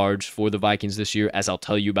 really large for the Vikings this year, as I'll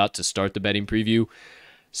tell you about to start the betting preview.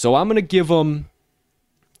 So I'm going to give them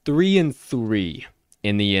 3-3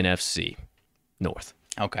 in the NFC North.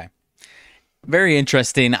 Okay. Very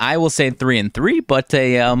interesting. I will say 3-3, but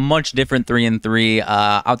a much different 3-3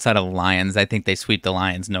 outside of the Lions. I think they sweep the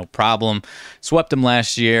Lions, no problem. Swept them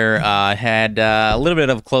last year. Had a little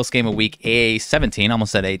bit of a close game of week 17,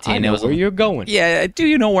 almost at 18. I know where you're going. Yeah, do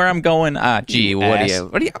you know where I'm going? What do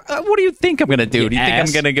you think I'm gonna do? Do you think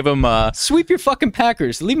I'm gonna give them sweep your fucking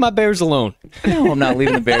Packers? Leave my Bears alone. No, I'm not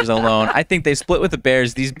leaving the Bears alone. I think they split with the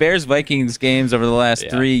Bears. These Bears-Vikings games over the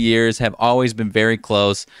last 3 years have always been very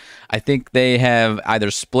close. I think they have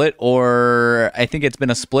either split, or I think it's been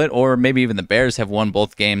a split, or maybe even the Bears have won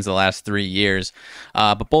both games the last 3 years.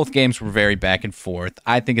 But both games were very back and forth.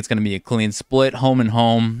 I think it's going to be a clean split, home and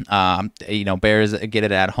home. Bears get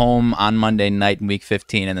it at home on Monday night in Week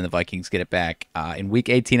 15, and then the Vikings get it back in Week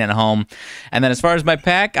 18 at home. And then as far as my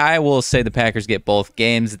pack, I will say the Packers get both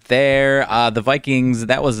games there. The Vikings,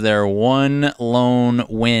 that was their one lone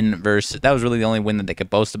win that was really the only win that they could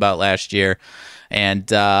boast about last year.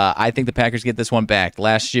 And I think the Packers get this one back.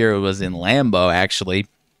 Last year it was in Lambeau, actually.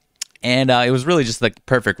 And it was really just the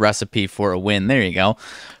perfect recipe for a win. There you go.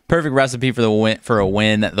 Perfect recipe for a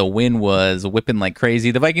win. The win was whipping like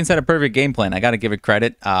crazy. The Vikings had a perfect game plan. I got to give it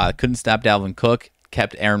credit. Couldn't stop Dalvin Cook.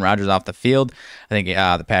 Kept Aaron Rodgers off the field. I think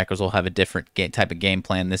the Packers will have a different type of game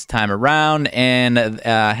plan this time around. And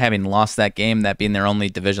having lost that game, that being their only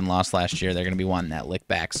division loss last year, they're going to be wanting that lick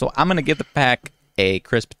back. So I'm going to get the Pack a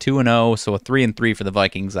crisp 2-0, so a 3-3 for the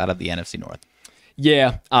Vikings out of the NFC North.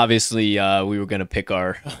 Yeah, obviously we were going to pick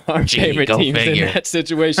our favorite teams in that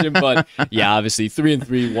situation, but yeah, obviously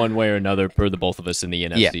 3-3 one way or another per the both of us in the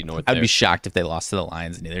NFC North. I'd be shocked if they lost to the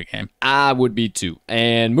Lions in either game. I would be too.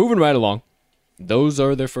 And moving right along, those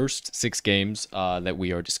are their first 6 games that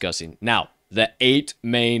we are discussing. Now, the 8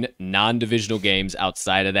 main non-divisional games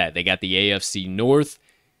outside of that, they got the AFC North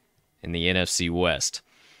and the NFC West.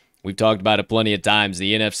 We've talked about it plenty of times.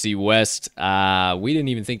 The NFC West, we didn't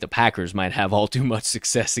even think the Packers might have all too much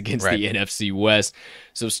success against the NFC West.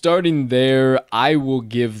 So starting there, I will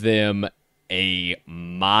give them a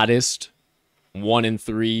modest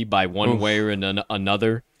 1-3 by one way or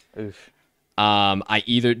another.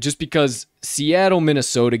 Just because Seattle,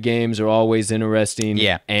 Minnesota games are always interesting.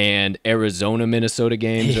 Yeah. And Arizona, Minnesota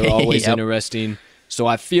games are always interesting. So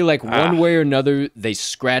I feel like one way or another, they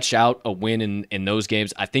scratch out a win in those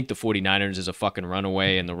games. I think the 49ers is a fucking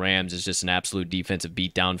runaway, and the Rams is just an absolute defensive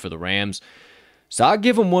beatdown for the Rams. So I'll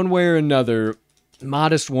give them one way or another,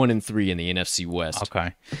 modest 1-3 in the NFC West.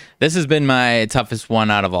 Okay. This has been my toughest one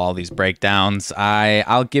out of all these breakdowns.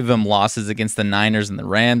 I'll give them losses against the Niners and the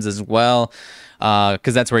Rams as well,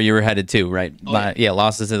 because that's where you were headed too, right?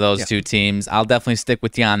 Losses to those two teams. I'll definitely stick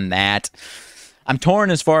with you on that. I'm torn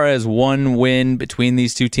as far as one win between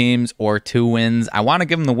these two teams or 2 wins. I want to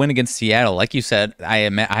give them the win against Seattle. Like you said,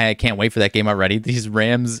 I can't wait for that game already. These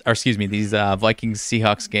Vikings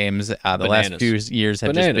Seahawks games the last few years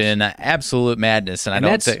have just been absolute madness. And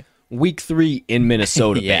that's week 3 in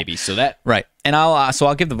Minnesota, baby. So that right. And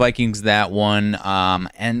I'll give the Vikings that one.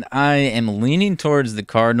 And I am leaning towards the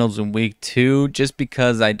Cardinals in week 2 just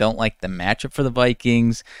because I don't like the matchup for the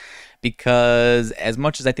Vikings. Because as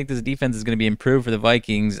much as I think this defense is going to be improved for the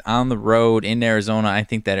Vikings on the road in Arizona, I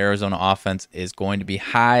think that Arizona offense is going to be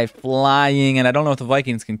high flying, and I don't know if the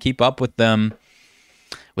Vikings can keep up with them.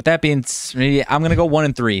 With that being said, I'm going to go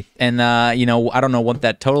 1-3. And, I don't know what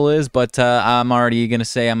that total is, but I'm already going to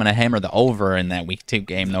say I'm going to hammer the over in that Week 2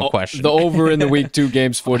 game, no question. The over in the Week 2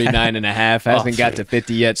 game's 49.5. Hasn't got to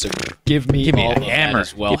 50 yet, so give me a hammer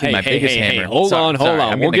as well. Give me my biggest hammer. Hold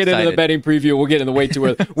on. We'll get into the betting preview. We'll get into way too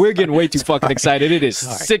early. We're getting way too fucking excited. It is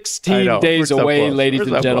 16 days away, ladies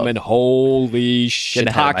and gentlemen. Holy shit.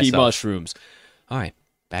 Hockey mushrooms. All right,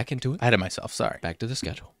 back into it. Ahead of myself, sorry. Back to the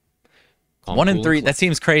schedule. 1-3. That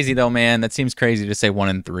seems crazy, though, man. That seems crazy to say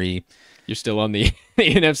 1-3. You're still on the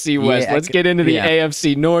NFC West. Let's get into the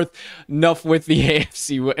AFC North. Enough with the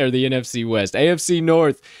AFC or the NFC West. AFC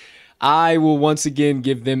North. I will once again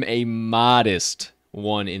give them a modest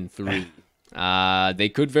 1-3. They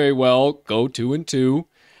could very well go 2-2.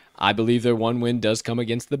 I believe their one win does come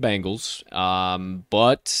against the Bengals,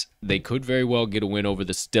 but they could very well get a win over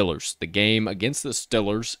the Steelers. The game against the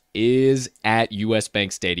Steelers is at US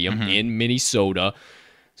Bank Stadium in Minnesota,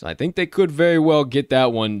 so I think they could very well get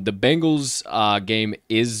that one. The Bengals game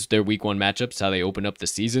is their Week 1 matchup. It's how they open up the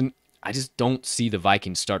season. I just don't see the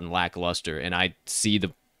Vikings starting lackluster, and I see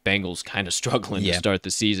the Bengals kind of struggling to Yeah. start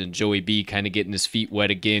the season. Joey B kind of getting his feet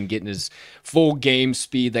wet again, getting his full game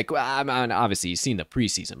speed. Like, I mean, obviously, he's seen the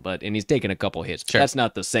preseason, and he's taken a couple hits. But that's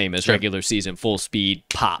not the same as regular season, full speed,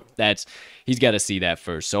 pop. He's got to see that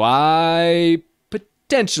first. So I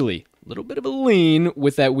potentially, a little bit of a lean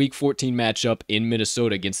with that Week 14 matchup in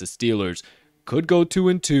Minnesota against the Steelers. Could go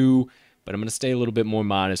 2-2, but I'm going to stay a little bit more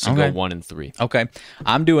modest and go 1-3. Okay.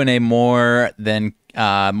 I'm doing a more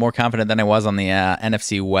confident than I was on the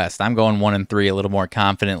NFC West. I'm going 1-3 a little more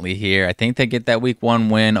confidently here. I think they get that Week 1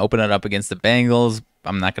 win, open it up against the Bengals.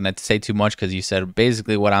 I'm not going to say too much because you said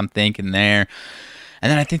basically what I'm thinking there.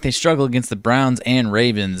 And then I think they struggle against the Browns and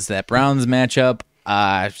Ravens. That Browns matchup,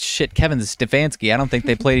 Kevin Stefanski. I don't think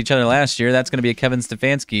they played each other last year. That's going to be a Kevin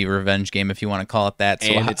Stefanski revenge game, if you want to call it that.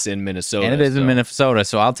 So it's in Minnesota. And it is in Minnesota,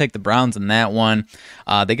 so I'll take the Browns in that one.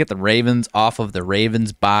 They get the Ravens off of the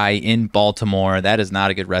Ravens bye in Baltimore. That is not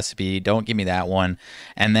a good recipe. Don't give me that one.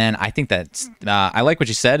 And then I think that's I like what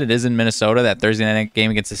you said. It is in Minnesota, that Thursday night game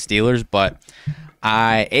against the Steelers, but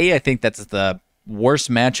I think that's the worst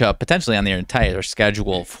matchup potentially on their entire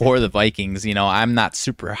schedule for the Vikings. I'm not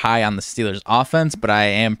super high on the Steelers offense, but I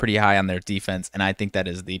am pretty high on their defense, and I think that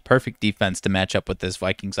is the perfect defense to match up with this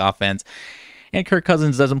Vikings offense. And Kirk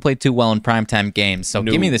Cousins doesn't play too well in primetime games. So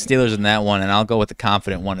give me the Steelers in that one, and I'll go with the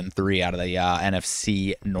confident 1-3 out of the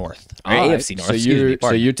NFC North. Or AFC North,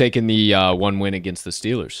 So you're taking the one win against the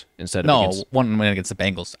Steelers instead of one win against the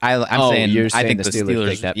Bengals. I'm saying I think the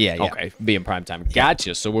Steelers take that. Yeah. Okay, being primetime.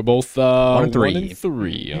 Gotcha. So we're both 1-3.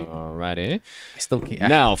 1-3. All righty. I still can't.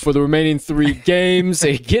 Now, for the remaining 3 games,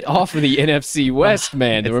 get off of the NFC West,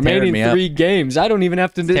 man. The remaining 3 games, I don't even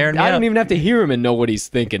have to hear him and know what he's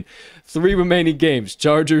thinking. 3 remaining games: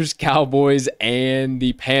 Chargers, Cowboys, and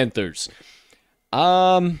the Panthers.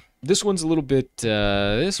 This one's a little bit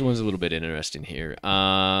interesting here.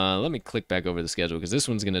 Let me click back over the schedule because this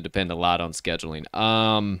one's going to depend a lot on scheduling.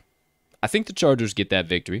 I think the Chargers get that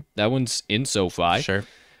victory. That one's in SoFi. Sure.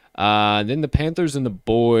 Then the Panthers and the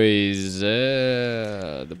Boys.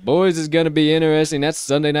 The Boys is going to be interesting. That's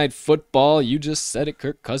Sunday Night Football. You just said it.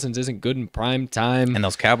 Kirk Cousins isn't good in prime time. And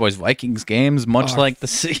those Cowboys-Vikings games, much like the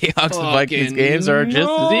Seahawks and Vikings games, are just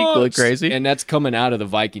as equally crazy. And that's coming out of the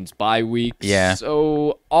Vikings bye week. Yeah.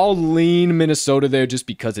 So I'll lean Minnesota there just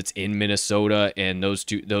because it's in Minnesota, and those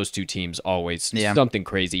two teams always something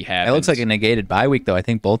crazy happens. It looks like a negated bye week, though. I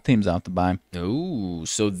think both teams out the bye. Ooh,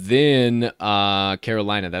 so then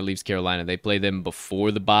Carolina, that leaves Carolina. They play them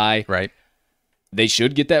before the bye. Right. They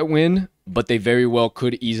should get that win, but they very well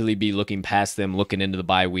could easily be looking past them, looking into the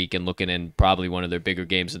bye week and looking in probably one of their bigger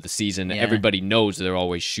games of the season. Yeah. Everybody knows they're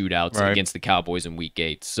always shootouts against the Cowboys in Week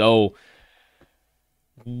 8. So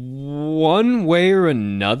one way or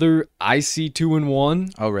another, I see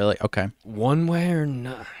 2-1. Oh, really? Okay. One way or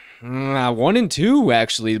not. 1-2,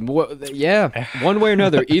 actually. Yeah, one way or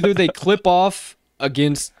another. Either they clip off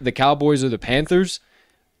against the Cowboys or the Panthers,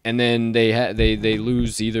 and then they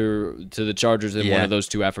lose either to the Chargers and one of those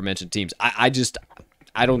two aforementioned teams. I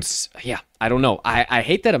don't know. I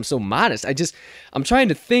hate that I'm so modest. I'm trying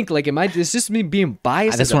to think, like, is this me being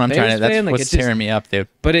biased? That's what I'm trying to. That's what's tearing me up, dude.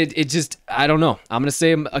 But it just, I don't know. I'm gonna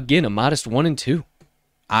say again a modest 1-2.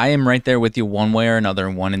 I am right there with you one way or another,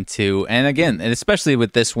 1-2. And again, and especially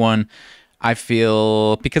with this one, I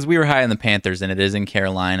feel because we were high on the Panthers and it is in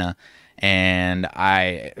Carolina. And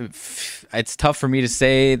it's tough for me to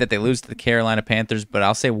say that they lose to the Carolina Panthers, but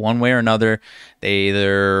I'll say one way or another, they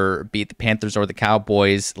either beat the Panthers or the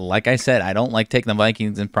Cowboys. Like I said, I don't like taking the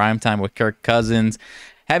Vikings in primetime with Kirk Cousins.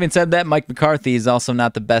 Having said that, Mike McCarthy is also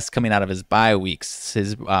not the best coming out of his bye weeks.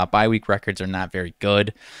 His bye week records are not very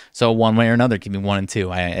good. So one way or another, give me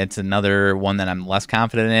 1-2. It's another one that I'm less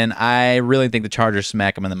confident in. I really think the Chargers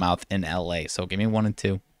smack them in the mouth in LA. So give me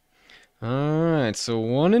 1-2. All right, so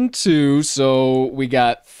 1-2. So we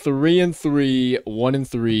got 3-3,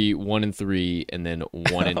 1-3, 1-3, and then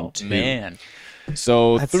 1-2. Oh, man.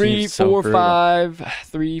 So That 3, seems so 4, brutal.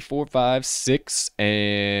 5, 6,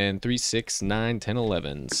 and 3, 6, 9, 10,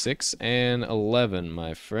 11. 6 and 11,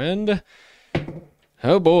 my friend.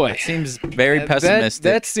 Oh boy. That seems very pessimistic.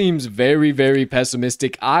 That seems very, very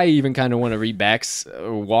pessimistic. I even kind of want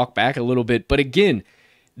to walk back a little bit. But again,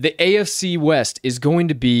 the AFC West is going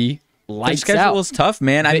to be lights the schedule out. is tough,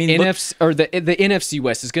 man. The NFC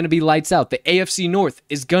West is going to be lights out. The AFC North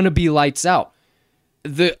is going to be lights out.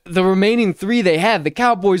 The remaining 3 they have, the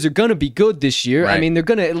Cowboys are going to be good this year. Right. I mean, they're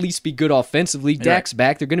going to at least be good offensively. Dak's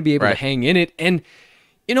back. They're going to be able to hang in it. And,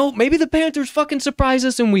 maybe the Panthers fucking surprise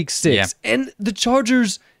us in Week 6. Yeah. And the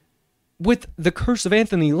Chargers, with the curse of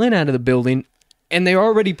Anthony Lynn out of the building, and they're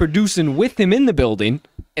already producing with him in the building,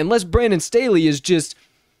 unless Brandon Staley is just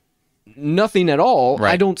nothing at all,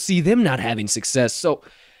 Right. I don't see them not having success. So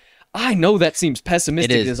I know that seems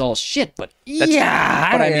pessimistic It is. as all shit, but But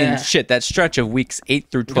I mean, shit, that stretch of weeks 8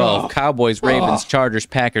 through 12, Oh. Cowboys, Ravens, Chargers,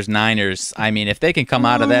 Packers, Niners. I mean, if they can come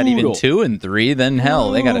out of that even Brutal. 2 and 3, then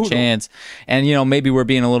hell, they got a Brutal. chance. And, maybe we're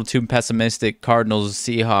being a little too pessimistic. Cardinals,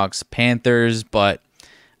 Seahawks, Panthers, but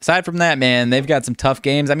aside from that, man, they've got some tough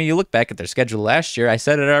games. I mean, you look back at their schedule last year, I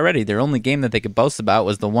said it already. Their only game that they could boast about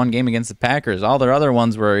was the one game against the Packers. All their other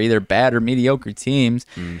ones were either bad or mediocre teams.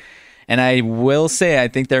 And I will say, I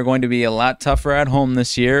think they're going to be a lot tougher at home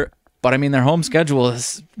this year. But, I mean, their home schedule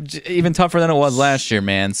is even tougher than it was last year,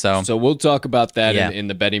 man. So we'll talk about that Yeah. in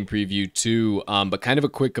the betting preview too. But kind of a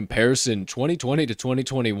quick comparison, 2020 to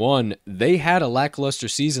 2021, they had a lackluster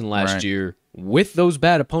season last Right. year with those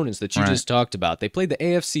bad opponents that you Right. just talked about. They played the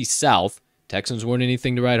AFC South. Texans weren't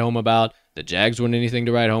anything to write home about. The Jags weren't anything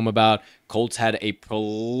to write home about. Colts had a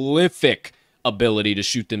prolific ability to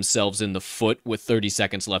shoot themselves in the foot with 30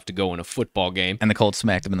 seconds left to go in a football game. and the Colts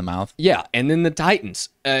smacked him in the mouth. Yeah, and then the Titans.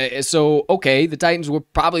 The Titans were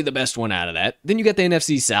probably the best one out of that. Then you got the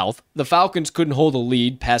NFC South. The Falcons couldn't hold a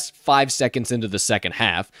lead past 5 seconds into the second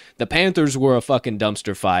half. The Panthers were a fucking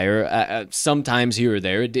dumpster fire, sometimes here or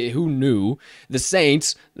there. Who knew? The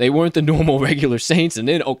Saints, they weren't the normal regular Saints. And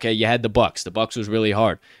then, you had the Bucks. The Bucks was really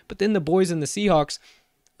hard. But then the boys and the Seahawks,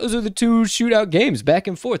 those are the two shootout games back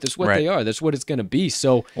and forth. That's what Right. they are. That's what it's going to be.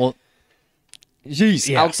 So, Well, jeez,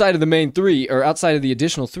 Yeah. outside of the main three, or outside of the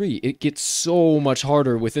additional three, it gets so much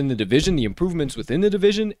harder within the division, the improvements within the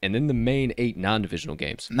division, and then the main 8 non-dividitional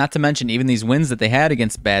games. not to mention even these wins that they had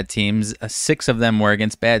against bad teams, 6 of them were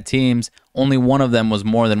against bad teams. Only one of them was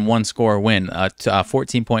more than one score win, a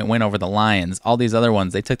 14-point win over the Lions. All these other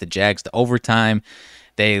ones, they took the Jags to overtime.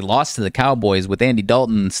 They lost to the Cowboys with Andy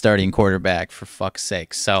Dalton starting quarterback, for fuck's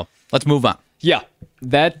sake. So let's move on. Yeah,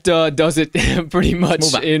 that does it pretty much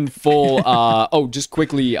move on. in full. Just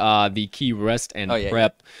quickly, the key rest and yeah.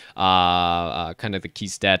 prep, kind of the key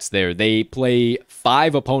stats there. They play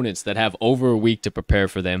 5 opponents that have over a week to prepare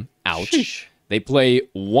for them. Ouch. Sheesh. They play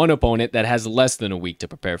 1 opponent that has less than a week to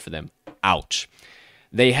prepare for them. Ouch.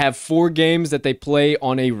 They have 4 games that they play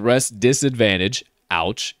on a rest disadvantage.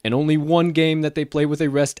 Ouch. And only 1 game that they play with a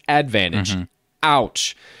rest advantage.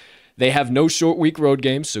 Ouch. They have no short week road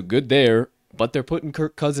games, so good there. But they're putting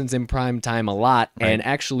Kirk Cousins in prime time a lot, and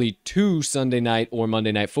actually 2 Sunday night or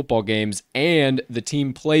Monday night football games, and the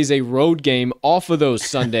team plays a road game off of those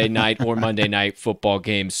Sunday night or Monday night football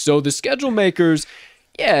games. So the schedule makers,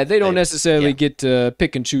 they don't necessarily get to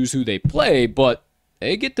pick and choose who they play, but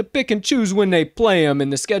they get to pick and choose when they play them,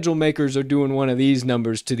 and the schedule makers are doing one of these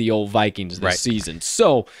numbers to the old Vikings this season.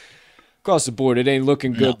 So across the board, it ain't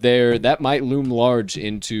looking good there. That might loom large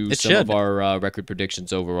into some of our record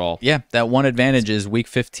predictions overall. Yeah, that one advantage is Week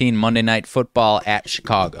 15 Monday Night Football at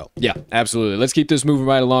Chicago. Yeah, absolutely. Let's keep this moving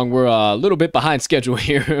right along. We're a little bit behind schedule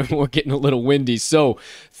here. We're getting a little windy. So,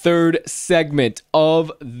 third segment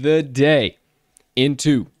of the day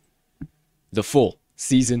into the full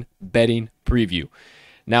season betting preview.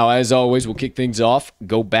 Now, as always, we'll kick things off,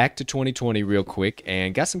 go back to 2020 real quick,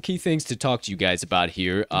 and got some key things to talk to you guys about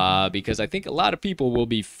here, because I think a lot of people will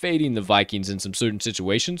be fading the Vikings in some certain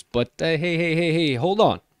situations, but hey, hold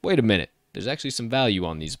on. Wait a minute. There's actually some value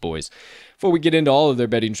on these boys. Before we get into all of their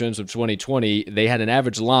betting trends from 2020, they had an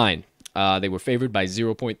average line. They were favored by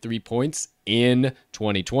 0.3 points in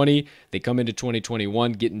 2020. They come into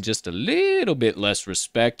 2021 getting just a little bit less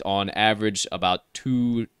respect, on average about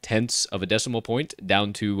 0.2 of a decimal point,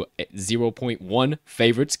 down to 0.1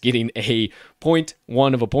 favorites, getting a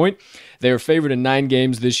 0.1 of a point. They're favored in 9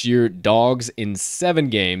 games this year, dogs in 7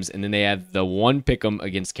 games, and then they have the one pick'em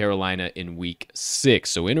against Carolina in week 6.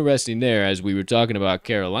 So interesting there, as we were talking about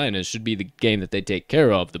Carolina, should be the game that they take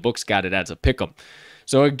care of. The books got it as a pick'em.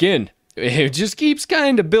 So again, it just keeps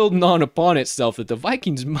kind of building on upon itself that the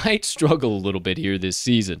Vikings might struggle a little bit here this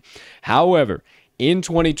season. However, in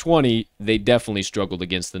 2020, they definitely struggled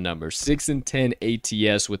against the numbers. 6-10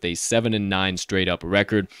 ATS with a 7-9 straight up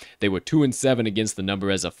record. They were 2-7 against the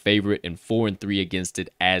number as a favorite and 4-3 against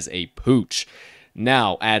it as a pooch.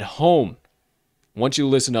 Now, at home, I want you to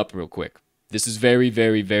listen up real quick. This is very,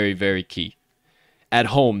 very, very, very key. At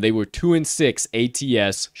home, they were 2-6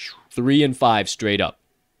 ATS, 3-5 straight up.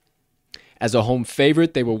 As a home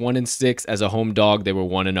favorite, they were 1-6. As a home dog, they were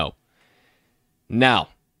 1-0. Now,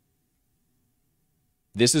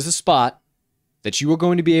 this is a spot that you are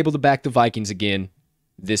going to be able to back the Vikings again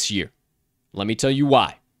this year. Let me tell you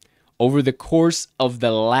why. Over the course of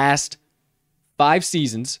the last 5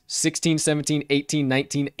 seasons, 16, 17, 18,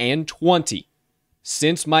 19, and 20,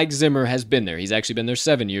 since Mike Zimmer has been there, he's actually been there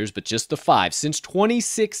 7 years, but just the 5, since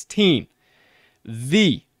 2016,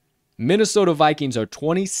 the Minnesota Vikings are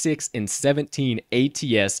 26-17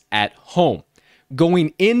 ATS at home.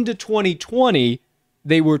 Going into 2020,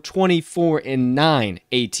 they were 24-9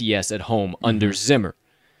 ATS at home under Zimmer.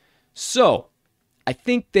 So, I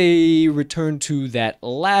think they return to that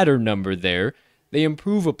latter number there. They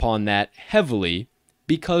improve upon that heavily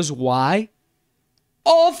because why?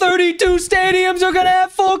 All 32 stadiums are going to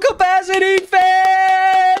have full capacity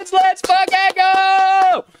fans! Let's fucking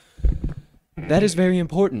go! That is very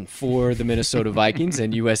important for the Minnesota Vikings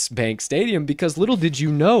and US Bank Stadium because little did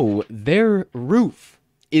you know, their roof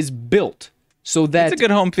is built so that it's a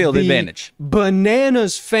good home field advantage.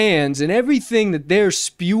 Bananas fans and everything that they're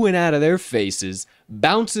spewing out of their faces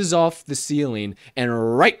bounces off the ceiling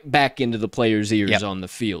and right back into the players' ears on the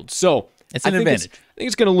field. So it's an advantage. I think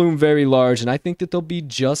it's going to loom very large, and I think that they'll be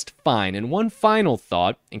just fine. And one final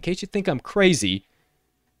thought, in case you think I'm crazy,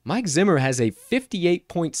 Mike Zimmer has a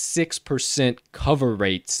 58.6% cover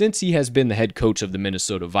rate since he has been the head coach of the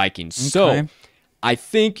Minnesota Vikings. So I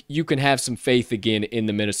think you can have some faith again in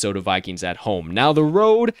the Minnesota Vikings at home. Now, the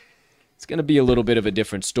road, it's going to be a little bit of a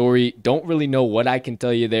different story. Don't really know what I can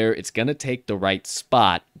tell you there. It's going to take the right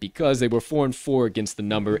spot because they were 4-4 against the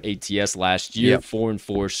number ATS last year,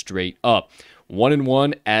 4-4 straight up.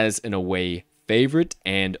 1-1 as an away favorite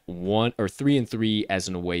and 3-3 as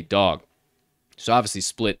an away dog. So obviously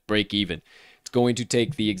split, break even. It's going to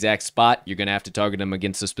take the exact spot. You're going to have to target them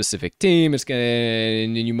against a specific team.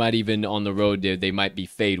 And you might even on the road, they might be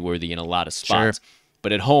fade worthy in a lot of spots. Sure.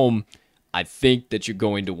 But at home, I think that you're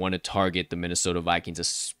going to want to target the Minnesota Vikings,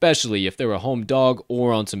 especially if they're a home dog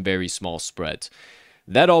or on some very small spreads.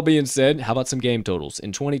 That all being said, how about some game totals?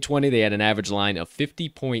 In 2020, they had an average line of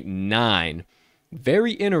 50.9.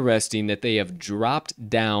 Very interesting that they have dropped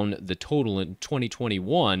down the total in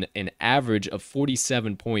 2021, an average of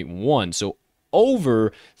 47.1. So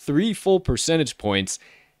over 3 full percentage points,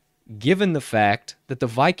 given the fact that the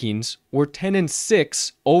Vikings were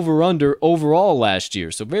 10-6 over-under overall last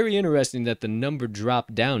year. So very interesting that the number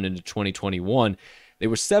dropped down into 2021. They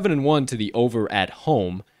were 7-1 to the over at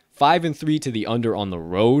home, 5-3 to the under on the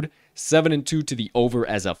road, 7-2 to the over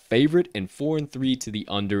as a favorite, and 4-3 to the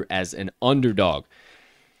under as an underdog.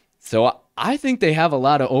 So I think they have a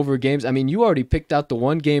lot of over games. I mean, you already picked out the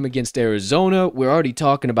one game against Arizona. We're already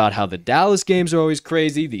talking about how the Dallas games are always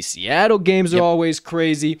crazy. The Seattle games are always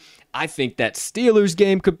crazy. I think that Steelers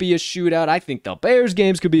game could be a shootout. I think the Bears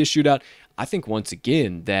games could be a shootout. I think once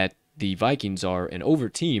again that the Vikings are an over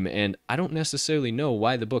team, and I don't necessarily know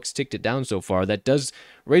why the books ticked it down so far. That does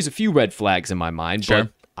raise a few red flags in my mind, but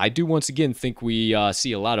I do once again think we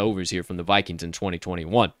see a lot of overs here from the Vikings in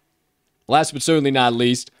 2021. Last but certainly not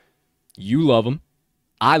least, you love them.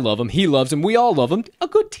 I love them. He loves them. We all love them. A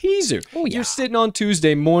good teaser. Oh, yeah. You're sitting on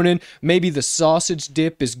Tuesday morning. Maybe the sausage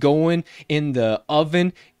dip is going in the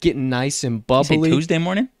oven, getting nice and bubbly. You say Tuesday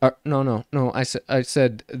morning? No. I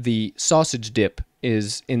said the sausage dip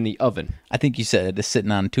is in the oven. I think you said it's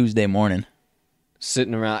sitting on Tuesday morning.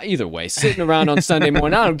 Sitting around, either way, sitting around on Sunday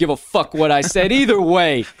morning. I don't give a fuck what I said. Either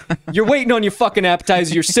way, you're waiting on your fucking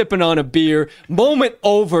appetizer. You're sipping on a beer. Moment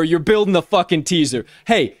over. You're building the fucking teaser.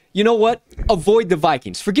 Hey, you know what? Avoid the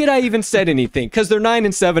Vikings. Forget I even said anything because they're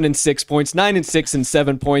 9-7 and 6 points, 9-6 and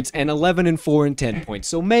 7 points, and 11-4 and 10 points.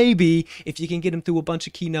 So maybe if you can get them through a bunch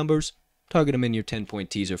of key numbers, target them in your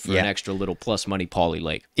 10-point teaser for an extra little plus money Pauly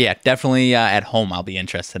Lake. Yeah, definitely at home. I'll be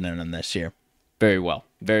interested in them this year. Very well.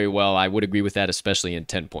 Very well. I would agree with that, especially in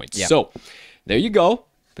 10 points. Yeah. So there you go.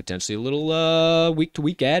 Potentially a little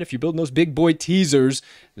week-to-week ad. If you're building those big boy teasers,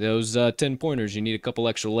 those 10-pointers, you need a couple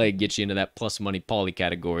extra leg, get you into that plus money Pauly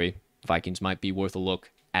category. Vikings might be worth a look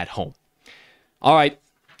at home. All right,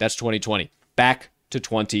 that's 2020. Back to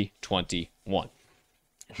 2021.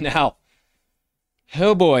 Now,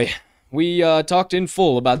 oh boy, we talked in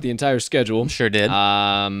full about the entire schedule. Sure did.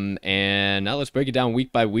 And now let's break it down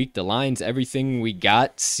week by week. The lines, everything we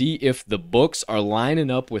got. See if the books are lining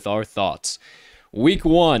up with our thoughts. Week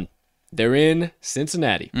 1, they're in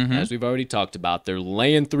Cincinnati, as we've already talked about. They're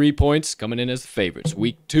laying 3 points, coming in as the favorites.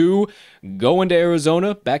 Week 2, going to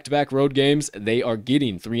Arizona, back-to-back road games. They are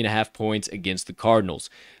getting 3.5 points against the Cardinals.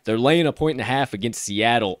 They're laying 1.5 points against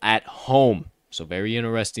Seattle at home. So very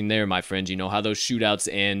interesting there, my friends. You know how those shootouts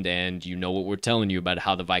end, and you know what we're telling you about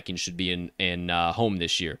how the Vikings should be in home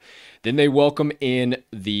this year. Then they welcome in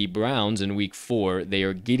the Browns in Week 4. They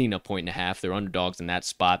are getting 1.5 points. They're underdogs in that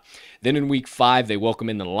spot. Then in Week 5, they welcome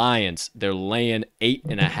in the Lions. They're laying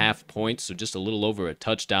 8.5 points, so just a little over a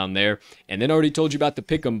touchdown there. And then I already told you about the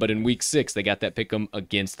pick'em, but in Week 6, they got that pick'em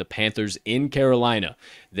against the Panthers in Carolina.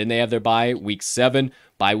 Then they have their bye, Week 7.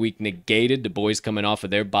 Bye week negated. The boys coming off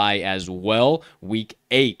of their bye as well. Week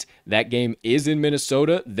 8. That game is in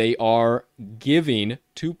Minnesota. They are giving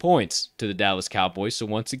 2 points to the Dallas Cowboys. So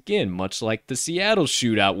once again, much like the Seattle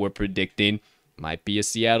shootout we're predicting, might be a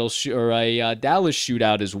Seattle or a Dallas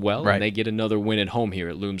shootout as well. Right. And they get another win at home here.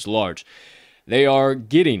 It looms large. They are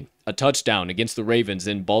getting a touchdown against the Ravens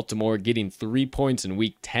in Baltimore, getting 3 points in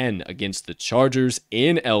Week 10 against the Chargers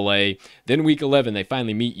in LA. Then Week 11, they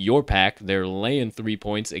finally meet your Pack. They're laying 3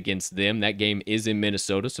 points against them. That game is in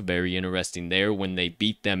Minnesota, so very interesting there when they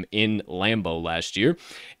beat them in Lambeau last year.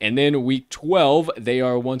 And then Week 12, they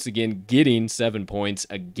are once again getting 7 points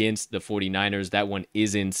against the 49ers. That one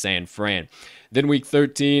is in San Fran. Then Week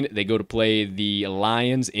 13, they go to play the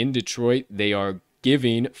Lions in Detroit. They are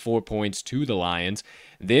giving 4 points to the Lions.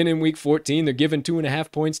 Then in Week 14, they're giving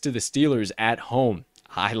 2.5 points to the Steelers at home.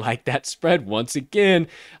 I like that spread once again.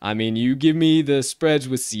 I mean, you give me the spreads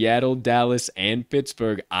with Seattle, Dallas, and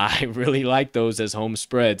Pittsburgh. I really like those as home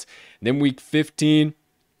spreads. Then Week 15,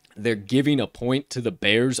 they're giving a point to the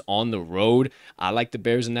Bears on the road. I like the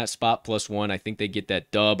Bears in that spot, +1. I think they get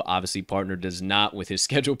that dub. Obviously, partner does not with his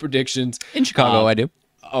schedule predictions. In Chicago, I do.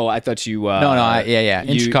 Oh, I thought you... yeah.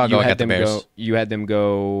 In Chicago, I got the Bears. You had them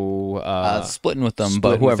go... splitting with them,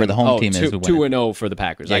 but whoever the home team is who wins. 2-0 for the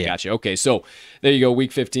Packers. I got you. Okay, so there you go.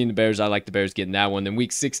 Week 15, the Bears. I like the Bears getting that one. Then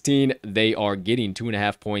Week 16, they are getting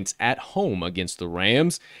 2.5 points at home against the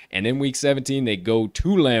Rams. And then Week 17, they go to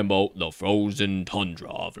Lambeau, the frozen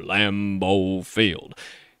tundra of Lambeau Field,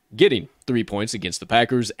 getting 3 points against the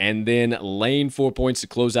Packers, and then laying 4 points to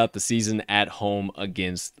close out the season at home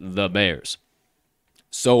against the Bears.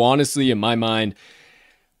 So honestly, in my mind,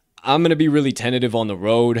 I'm going to be really tentative on the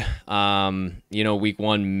road. Week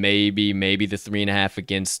 1, maybe the 3.5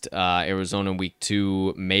 against Arizona. Week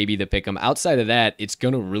 2, maybe the pick 'em. Outside of that, it's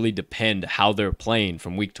going to really depend how they're playing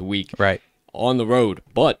from week to week on the road.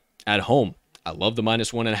 But at home, I love the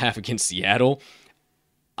 -1.5 against Seattle.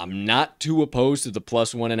 I'm not too opposed to the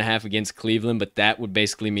 +1.5 against Cleveland, but that would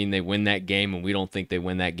basically mean they win that game, and we don't think they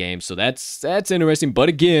win that game. So that's interesting. But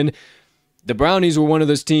again, the Brownies were one of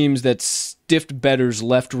those teams that stiffed bettors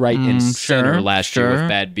left, right, and center last year with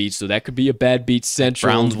bad beats. So that could be a bad beat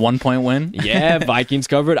central. Browns 1-point win. Yeah, Vikings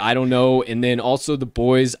covered. I don't know. And then also the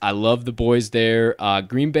boys. I love the boys there.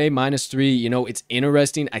 Green Bay -3. It's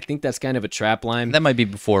interesting. I think that's kind of a trap line. That might be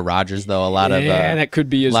before Rodgers, though. That could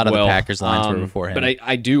be as well. A lot of the Packers lines were before him. But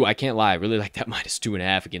I can't lie. I really like that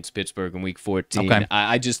 -2.5 against Pittsburgh in Week 14. Okay.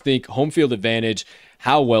 I just think home field advantage.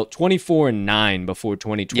 How well? 24-9 before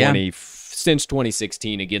 2020. Yeah. Since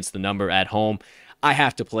 2016 against the number at home. I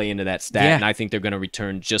have to play into that stat, and I think they're going to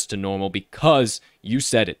return just to normal because you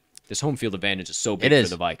said it. This home field advantage is so big for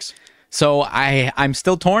the Vikes. So I'm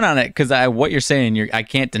still torn on it because what you're saying, I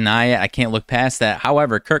can't deny it. I can't look past that.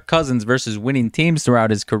 However, Kirk Cousins versus winning teams throughout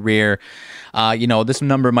his career, this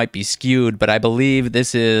number might be skewed, but I believe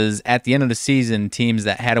this is at the end of the season teams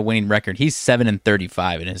that had a winning record. He's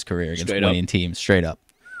 7-35 in his career against winning teams, straight up.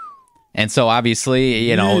 And so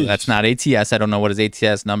obviously, that's not ATS. I don't know what his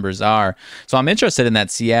ATS numbers are. So I'm interested in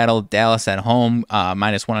that Seattle, Dallas at home,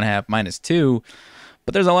 -1.5, -2.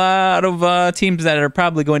 But there's a lot of teams that are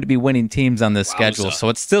probably going to be winning teams on this schedule, so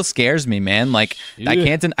it still scares me, man. Like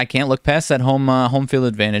I can't look past that home field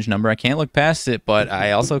advantage number. I can't look past it, but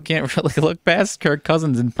I also can't really look past Kirk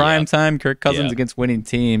Cousins in prime time. Kirk Cousins against winning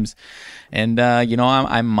teams, and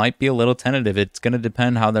I might be a little tentative. It's going to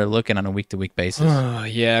depend how they're looking on a week-to-week basis.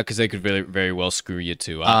 Because they could very, very well screw you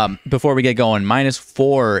too. Before we get going,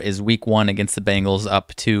 -4 is Week 1 against the Bengals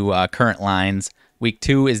up to current lines. Week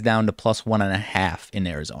 2 is down to +1.5 in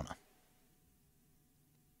Arizona.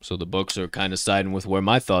 So the books are kind of siding with where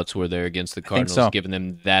my thoughts were there against the Cardinals, giving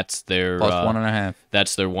them that's their +1.5.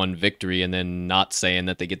 That's their one victory, and then not saying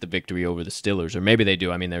that they get the victory over the Steelers, or maybe they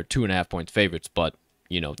do. I mean, they're 2.5 point favorites, but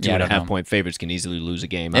 2.5 point favorites can easily lose a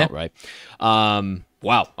game outright.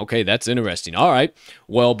 Wow. Okay, that's interesting. All right.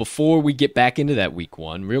 Well, before we get back into that Week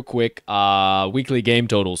 1, real quick, weekly game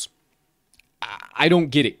totals. I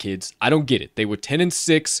don't get it, kids. I don't get it. They were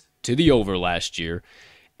 10-6 to the over last year,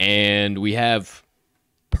 and we have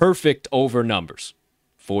perfect over numbers.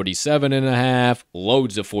 47.5,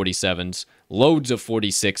 loads of 47s, loads of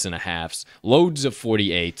 46.5s, loads of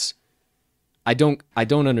 48s. I don't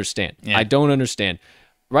understand. Yeah. I don't understand.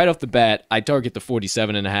 Right off the bat, I target the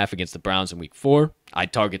 47.5 against the Browns in Week 4. I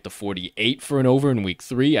target the 48 for an over in Week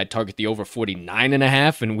 3. I target the over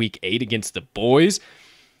 49.5 in Week 8 against the boys.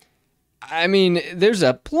 I mean, there's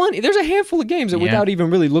a handful of games that without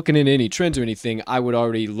even really looking into any trends or anything, I would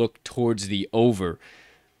already look towards the over.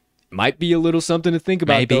 Might be a little something to think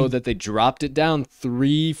about, Maybe. though, that they dropped it down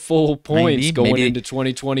 3 full points going Maybe. into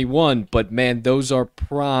 2021. But, man, those are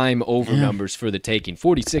prime over numbers for the taking.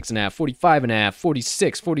 46.5, 45.5,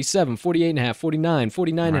 46, 47, 48.5, 49,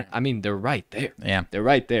 49. Right. I mean, they're right there. Yeah. They're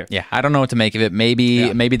right there. Yeah, I don't know what to make of it.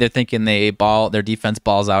 Maybe they're thinking their defense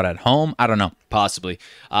balls out at home. I don't know. Possibly.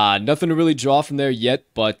 Nothing to really draw from there yet,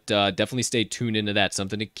 but definitely stay tuned into that.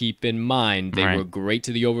 Something to keep in mind. They were great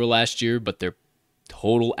to the over last year, but their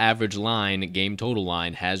total average line, game total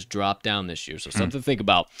line, has dropped down this year. So something to think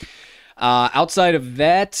about. Outside of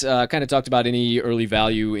that, kind of talked about any early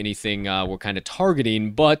value, anything we're kind of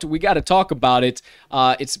targeting, but we got to talk about it.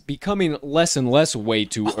 It's becoming less and less way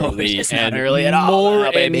too early, it's and not early at all,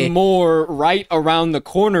 more baby. and more right around the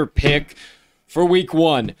corner pick. For week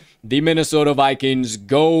 1, the Minnesota Vikings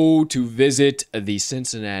go to visit the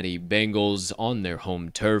Cincinnati Bengals on their home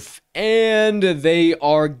turf, and they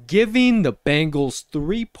are giving the Bengals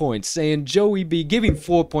 3 points, saying, Joey B, giving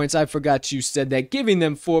 4 points. I forgot you said that. Giving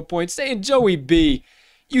them 4 points, saying, Joey B,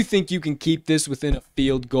 you think you can keep this within a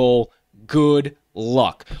field goal? Good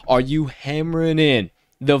luck. Are you hammering in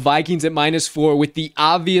the Vikings at -4 with the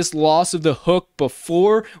obvious loss of the hook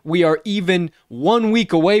before we are even 1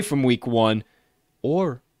 week away from week 1?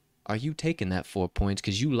 Or are you taking that 4 points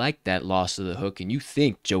because you like that loss of the hook and you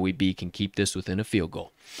think Joey B can keep this within a field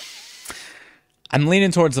goal? I'm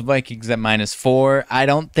leaning towards the Vikings at -4. I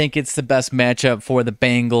don't think it's the best matchup for the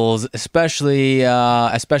Bengals, especially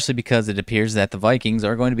because it appears that the Vikings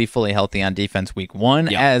are going to be fully healthy on defense week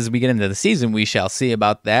 1. Yep. As we get into the season, we shall see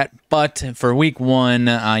about that. But for week 1,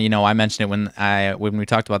 I mentioned it when we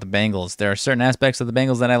talked about the Bengals. There are certain aspects of the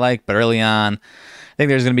Bengals that I like, but early on, I think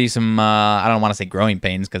there's going to be some, I don't want to say growing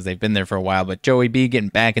pains because they've been there for a while, but Joey B getting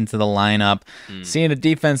back into the lineup, seeing a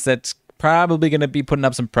defense that's probably going to be putting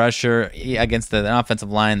up some pressure against an offensive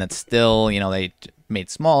line that's still, they made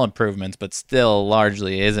small improvements, but still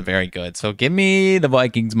largely isn't very good. So give me the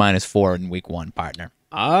Vikings -4 in week 1, partner.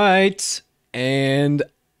 All right. And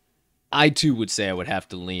I, too, would say I would have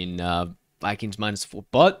to lean Vikings -4.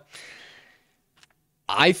 But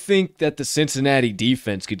I think that the Cincinnati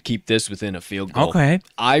defense could keep this within a field goal. Okay.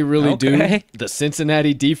 I really do. Okay. The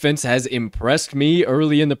Cincinnati defense has impressed me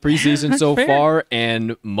early in the preseason so far,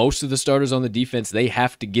 and most of the starters on the defense, they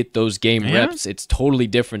have to get those game reps. It's totally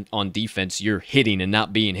different on defense. You're hitting and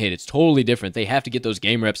not being hit. It's totally different. They have to get those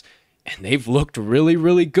game reps, and they've looked really,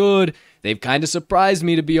 really good. They've kind of surprised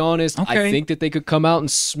me, to be honest. Okay. I think that they could come out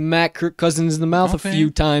and smack Kirk Cousins in the mouth a few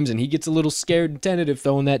times, and he gets a little scared and tentative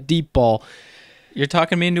throwing that deep ball. You're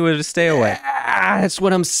talking me into it to stay away. That's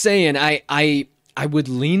what I'm saying. I would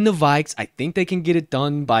lean the Vikes. I think they can get it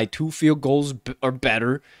done by 2 field goals or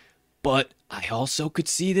better, but I also could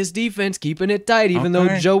see this defense keeping it tight, even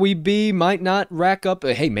though Joey B might not rack up.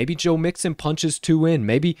 Hey, maybe Joe Mixon punches 2 in.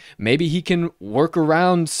 Maybe he can work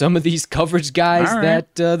around some of these coverage guys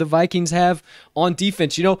that the Vikings have on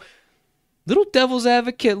defense. Little devil's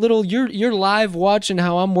advocate, you're live watching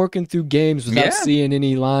how I'm working through games without seeing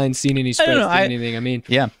any lines, seeing any spreads, anything. I mean,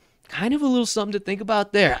 kind of a little something to think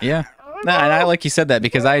about there. Yeah. No, and I like you said that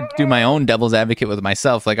because I do my own devil's advocate with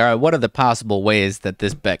myself. Like, all right, what are the possible ways that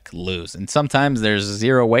this bet could lose? And sometimes there's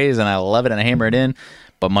 0 ways, and I love it and I hammer it in.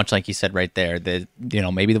 But much like you said right there, that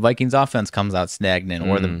maybe the Vikings offense comes out stagnant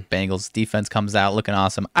or the Bengals defense comes out looking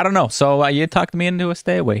awesome. I don't know. So you talked me into a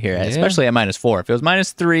stay away here, especially at -4. If it was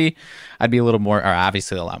 -3, I'd be a little more, or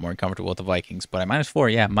obviously a lot more comfortable with the Vikings. But at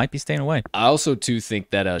 -4, might be staying away. I also too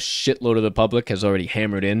think that a shitload of the public has already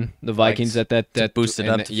hammered in the Vikings at that boosted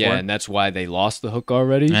up to 4. and that's why they lost the hook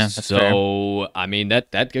already. Yeah, that's fair. I mean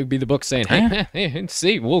that could be the book saying, hey,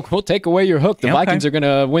 see, we'll take away your hook. The Vikings are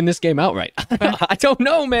gonna win this game outright. I don't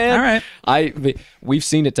know. Man. All right. We've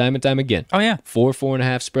seen it time and time again. Oh yeah.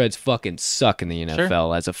 4.5 spreads fucking suck in the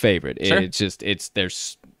NFL as a favorite. Sure. It's just they're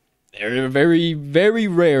very, very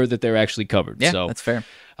rare that they're actually covered. Yeah, so that's fair.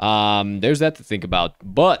 There's that to think about.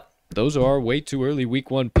 But those are our way too early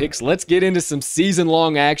week 1 picks. Let's get into some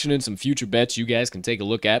season-long action and some future bets you guys can take a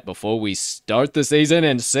look at before we start the season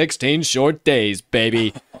in 16 short days,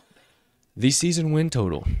 baby. The season win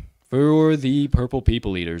total for the Purple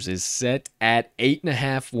People Eaters is set at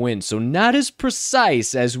 8.5 wins. So not as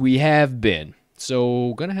precise as we have been.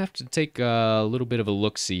 So going to have to take a little bit of a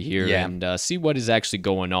look-see here and see what is actually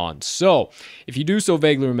going on. So if you do so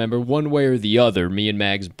vaguely remember, one way or the other, me and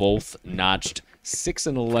Mags both notched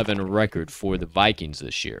 6-11 record for the Vikings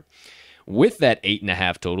this year. With that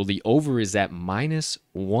 8.5 total, the over is at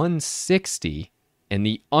 -160 and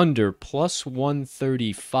the under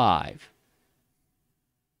 +135.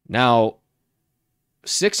 Now,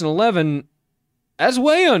 6-11, that's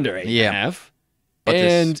way under 8.5. But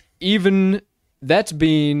and even that's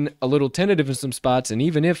being a little tentative in some spots, and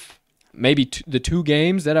even if maybe the 2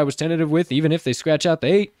 games that I was tentative with, even if they scratch out the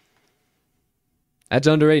 8, that's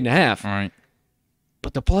under 8.5. All right.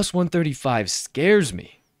 But the plus 135 scares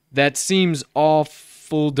me. That seems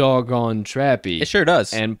awful doggone trappy. It sure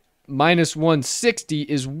does. And minus 160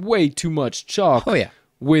 is way too much chalk. Oh, yeah.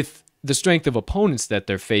 With the strength of opponents that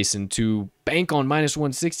they're facing to bank on minus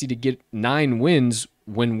 160 to get 9 wins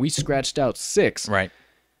when we scratched out 6. Right.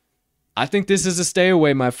 I think this is a stay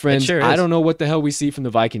away, my friends. Sure is. I don't know what the hell we see from the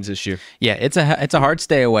Vikings this year. Yeah, it's a hard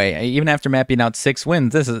stay away. Even after mapping out 6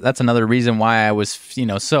 wins, that's another reason why I was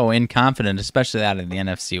so inconfident, especially out of the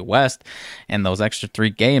NFC West and those extra 3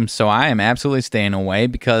 games. So I am absolutely staying away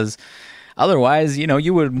because otherwise,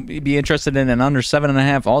 you would be interested in an under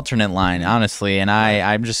 7.5 alternate line, honestly. And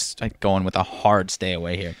I'm just going with a hard stay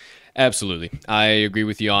away here. Absolutely. I agree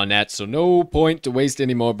with you on that. So no point to waste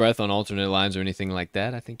any more breath on alternate lines or anything like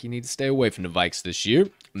that. I think you need to stay away from the Vikes this year.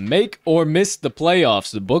 Make or miss the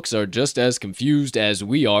playoffs. The books are just as confused as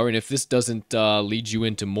we are. And if this doesn't lead you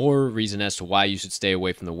into more reason as to why you should stay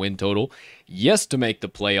away from the win total, yes to make the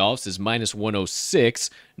playoffs is minus 106.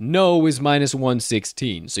 No is minus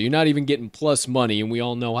 116. So you're not even getting plus money. And we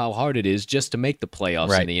all know how hard it is just to make the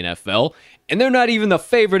playoffs in the NFL. And they're not even the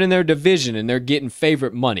favorite in their division, and they're getting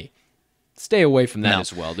favorite money. Stay away from that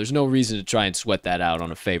as well. There's no reason to try and sweat that out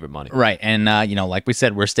on a favorite money. Right. And, like we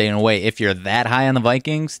said, we're staying away. If you're that high on the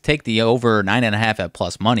Vikings, take the over 9.5 at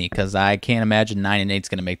plus money because I can't imagine 9-8 is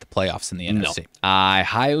going to make the playoffs in the NFC. I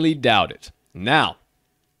highly doubt it. Now,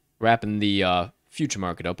 wrapping the future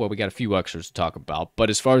market up, well, we got a few extras to talk about. But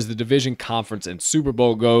as far as the division, conference, and Super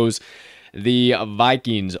Bowl goes, the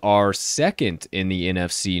Vikings are second in the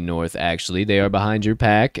NFC North, actually. They are behind your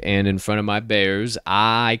pack and in front of my Bears.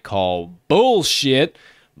 I call bullshit,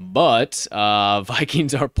 but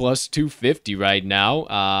Vikings are plus 250 right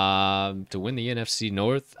now to win the NFC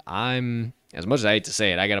North. As much as I hate to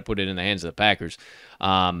say it, I got to put it in the hands of the Packers.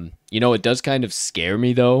 It does kind of scare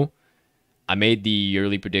me, though. I made the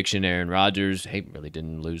early prediction, Aaron Rodgers, really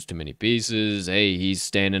didn't lose too many pieces. Hey, he's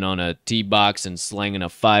standing on a tee box and slinging a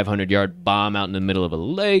 500-yard bomb out in the middle of a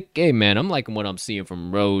lake. Hey, man, I'm liking what I'm seeing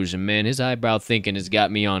from Rose. And, man, his eyebrow thinking has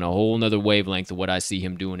got me on a whole nother wavelength of what I see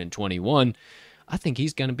him doing in 21. I think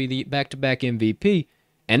he's going to be the back-to-back MVP.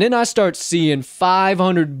 And then I start seeing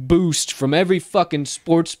 500 boost from every fucking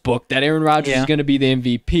sports book that Aaron Rodgers is going to be the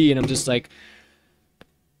MVP. And I'm just like,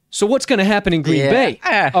 so what's going to happen in Green Bay?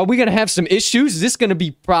 Are we going to have some issues? Is this going to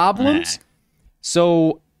be problems?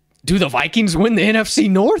 So do the Vikings win the NFC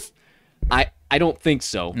North? I don't think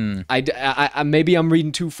so. I maybe I'm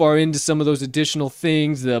reading too far into some of those additional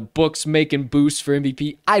things, the books making boosts for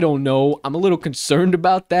MVP. I don't know. I'm a little concerned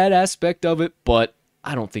about that aspect of it, but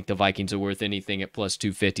I don't think the Vikings are worth anything at plus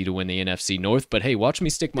 250 to win the NFC North. But hey, watch me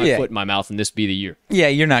stick my foot in my mouth and this be the year. Yeah,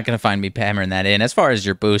 you're not going to find me hammering that in. As far as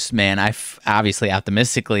your boost, man, obviously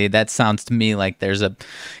optimistically, that sounds to me like there's going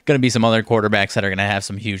to be some other quarterbacks that are going to have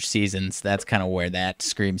some huge seasons. That's kind of where that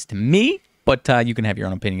screams to me. But you can have your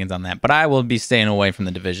own opinions on that. But I will be staying away from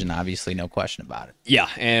the division, obviously, no question about it. Yeah,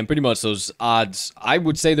 and pretty much those odds, I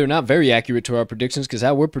would say they're not very accurate to our predictions because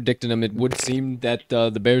how we're predicting them, it would seem that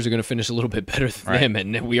the Bears are going to finish a little bit better than them.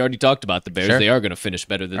 And we already talked about the Bears. Sure. They are going to finish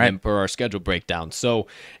better than them per our schedule breakdown. So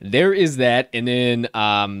there is that. And then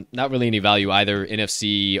not really any value either.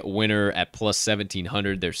 NFC winner at plus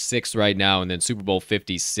 1,700. They're 6th right now. And then Super Bowl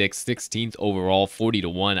 56, 16th overall,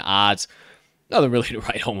 40-1 odds. Nothing really to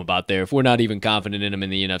write home about there. If we're not even confident in them in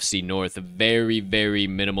the NFC North, a very, very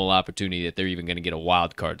minimal opportunity that they're even going to get a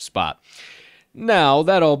wild card spot. Now,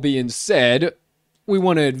 that all being said, we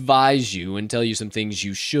want to advise you and tell you some things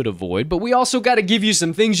you should avoid, but we also got to give you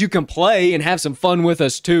some things you can play and have some fun with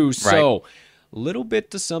us too. So, a little bit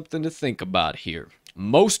to something to think about here.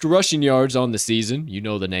 Most rushing yards on the season, you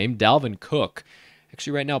know the name, Dalvin Cook.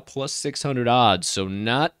 Actually, right now, plus 600 odds, so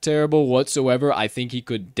not terrible whatsoever. I think he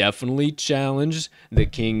could definitely challenge the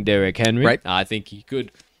King Derrick Henry. Right. I think he could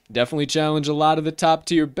definitely challenge a lot of the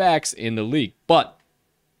top-tier backs in the league. But,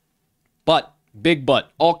 big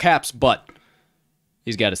but, all caps but,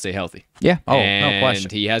 he's got to stay healthy. Yeah, no question.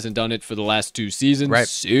 And he hasn't done it for the last 2 seasons. Right.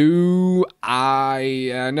 So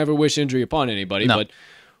I never wish injury upon anybody, but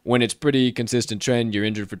when it's pretty consistent trend, you're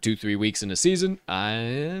injured for 2-3 weeks in a season,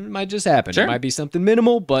 it might just happen. Sure. It might be something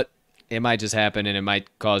minimal, but it might just happen, and it might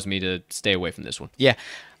cause me to stay away from this one. Yeah,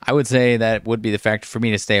 I would say that would be the factor for me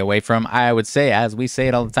to stay away from. I would say, as we say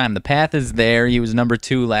it all the time, the path is there. He was number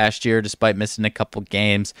 2 last year, despite missing a couple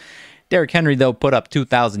games. Derrick Henry, though, put up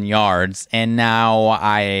 2,000 yards, and now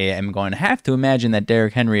I am going to have to imagine that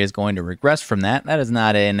Derrick Henry is going to regress from that. That is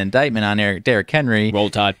not an indictment on Derrick Henry. Roll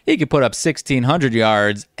Tide. He could put up 1,600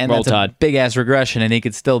 yards, and Roll that's Tide. a big-ass regression, and he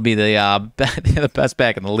could still be the best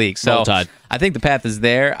back in the league. So Roll Tide. I think the path is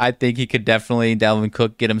there. I think he could definitely, Dalvin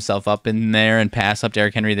Cook, get himself up in there and pass up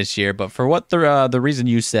Derrick Henry this year. But for what the reason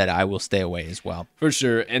you said, I will stay away as well. For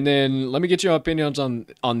sure. And then let me get your opinions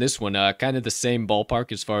on this one. Kind of the same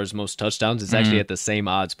ballpark as far as most touchdowns. It's actually at the same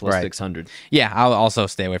odds, plus Right. 600. Yeah, I'll also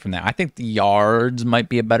stay away from that. I think the yards might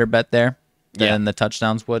be a better bet there than the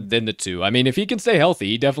touchdowns would. Then the two. I mean, if he can stay healthy,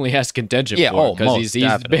 he definitely has contention Yeah, for it because most he's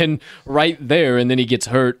definitely. been right there, and then he gets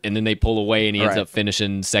hurt, and then they pull away, and he ends Right. up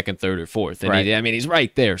finishing second, third, or fourth. And Right. he's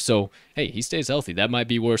right there. So, hey, he stays healthy. That might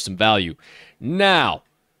be worth some value. Now,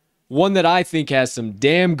 one that I think has some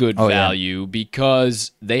damn good Oh, yeah. value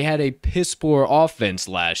because they had a piss poor offense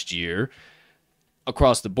last year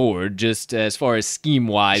across the board, just as far as scheme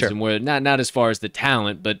wise, Sure. and where not as far as the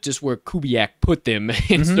talent, but just where Kubiak put them in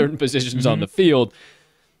Mm-hmm. certain positions on the field.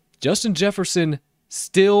 Justin Jefferson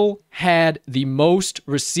still had the most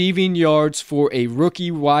receiving yards for a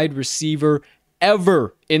rookie wide receiver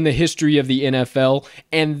ever in the history of the NFL,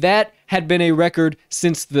 and that had been a record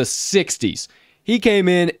since the 60s. He came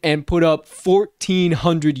in and put up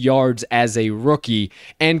 1,400 yards as a rookie,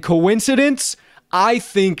 and coincidence? I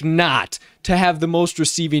think not. To have the most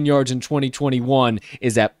receiving yards in 2021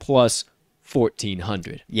 is at plus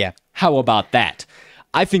 1,400. Yeah. How about that?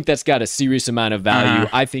 I think that's got a serious amount of value.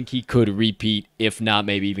 I think he could repeat, if not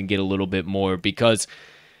maybe even get a little bit more, because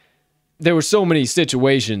there were so many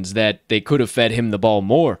situations that they could have fed him the ball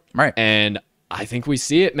more. Right. And I think we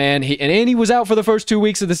see it, man. And he was out for the first 2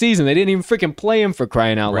 weeks of the season. They didn't even freaking play him, for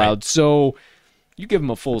crying out Right. loud. So you give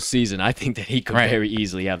him a full season, I think that he could Right. very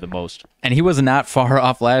easily have the most. And he was not far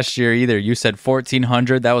off last year either. You said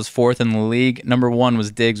 1,400. That was fourth in the league. Number one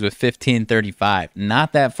was Diggs with 1,535.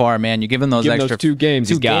 Not that far, man. You give him those Give him extra those 2 games,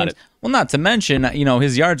 he's got it. Well, not to mention,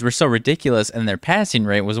 his yards were so ridiculous, and their passing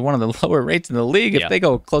rate was one of the lower rates in the league. If Yeah. they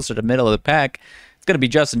go closer to middle of the pack, it's going to be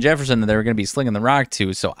Justin Jefferson that they're going to be slinging the rock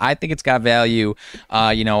to. So I think it's got value.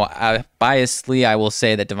 Biasedly, I will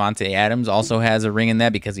say that Devontae Adams also has a ring in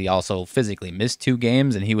that because he also physically missed 2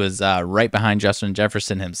 games, and he was right behind Justin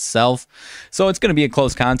Jefferson himself. So it's going to be a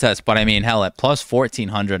close contest. But, I mean, hell, at plus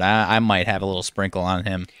 1,400, I might have a little sprinkle on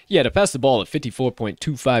him. Yeah, to pass the ball at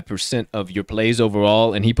 54.25% of your plays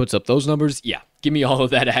overall, and he puts up those numbers, yeah, give me all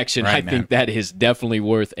of that action. Right, I man. think that is definitely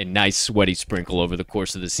worth a nice sweaty sprinkle over the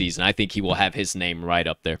course of the season. I think he will have his name right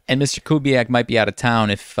up there. And Mr. Kubiak might be out of town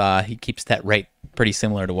if he keeps that rate pretty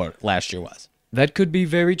similar to what last year was. That could be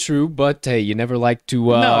very true, but hey, you never like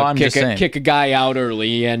to I'm just saying. kick a guy out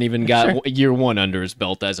early and even got year one under his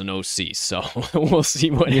belt as an OC. So we'll see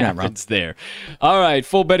what You're not wrong. happens there. All right,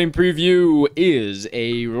 full betting preview is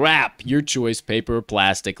a wrap. Your choice, paper or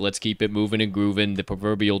plastic. Let's keep it moving and grooving. The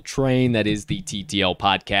proverbial train that is the TTL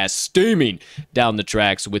podcast steaming down the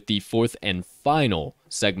tracks with the fourth and final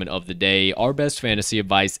segment of the day. Our best fantasy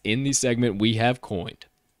advice in the segment we have coined.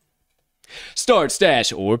 Start,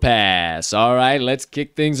 stash, or pass. All right, let's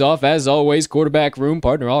kick things off. As always, quarterback room,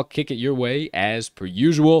 partner, I'll kick it your way as per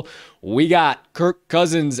usual. We got Kirk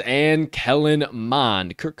Cousins and Kellen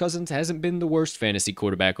Mond. Kirk Cousins hasn't been the worst fantasy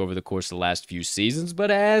quarterback over the course of the last few seasons, but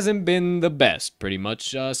hasn't been the best. Pretty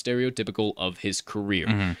much stereotypical of his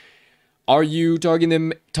career. Are you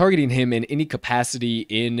targeting him in any capacity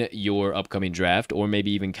in your upcoming draft, or maybe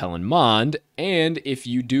even Kellen Mond? And if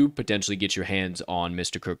you do potentially get your hands on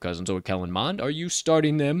Mr. Kirk Cousins or Kellen Mond, are you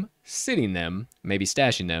starting them, sitting them, maybe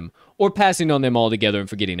stashing them, or passing on them altogether and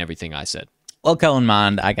forgetting everything I said? Well, Kellen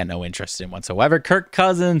Mond, I got no interest in whatsoever. Kirk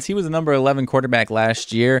Cousins, he was a number 11 quarterback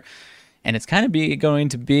last year. And it's kind of going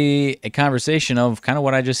to be a conversation of kind of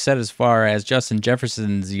what I just said as far as Justin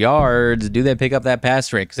Jefferson's yards. Do they pick up that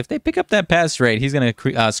pass rate? Because if they pick up that pass rate, he's going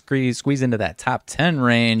to squeeze into that top 10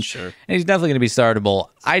 range. Sure. And he's definitely going to be startable.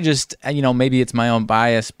 I just, maybe it's my own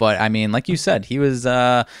bias, but I mean, like you said, he was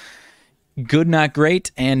good, not great,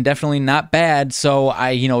 and definitely not bad. So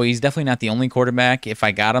he's definitely not the only quarterback, if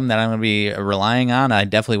I got him, that I'm going to be relying on. I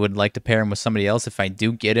definitely would like to pair him with somebody else if I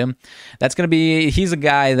do get him. He's a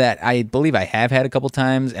guy that I believe I have had a couple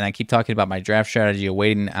times, and I keep talking about my draft strategy of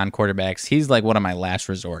waiting on quarterbacks. He's like one of my last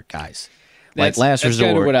resort guys. Last resort.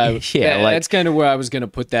 Kind of what yeah, that's kind of where I was going to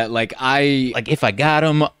put that. If I got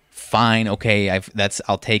him, fine, okay,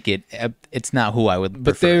 I'll take it. It's not who I would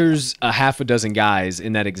prefer. But there's a half a dozen guys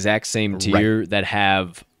in that exact same tier that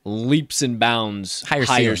have leaps and bounds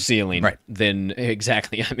higher ceiling right. than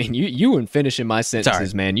exactly. I mean, you and finishing my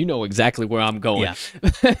sentences, man. You know exactly where I'm going. Yeah.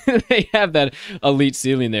 They have that elite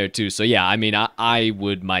ceiling there too. So yeah, I mean, I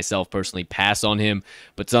would myself personally pass on him,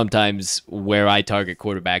 but sometimes where I target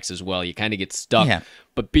quarterbacks as well, you kind of get stuck. Yeah.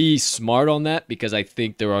 But be smart on that, because I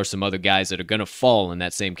think there are some other guys that are going to fall in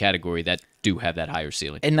that same category that do have that higher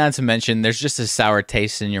ceiling. And not to mention, there's just a sour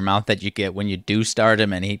taste in your mouth that you get when you do start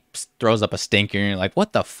him and he throws up a stinker and you're like,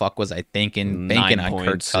 what the fuck was I thinking? Banking on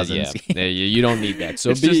Kirk Cousins. Yeah, you don't need that. So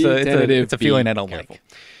it's be tentative. It's a feeling I don't careful. like.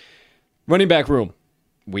 Running back room.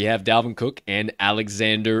 We have Dalvin Cook and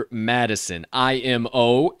Alexander Mattison.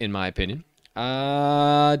 IMO, in my opinion.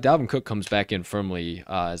 Dalvin Cook comes back in firmly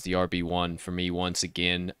as the RB1 for me once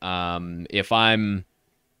again. If I'm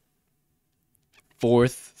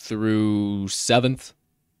 4th through 7th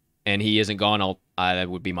and he isn't gone, that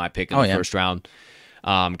would be my pick in the first round.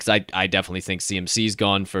 Because I definitely think CMC's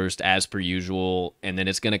gone first as per usual, and then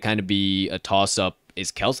it's going to kind of be a toss-up. Is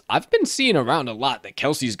Kelce? I've been seeing around a lot that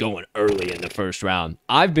Kelce's going early in the first round.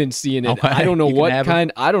 I've been seeing it. Okay. I don't know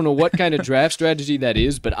what kind of draft strategy that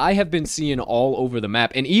is, but I have been seeing all over the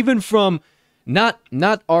map, and even from not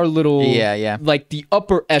our little like the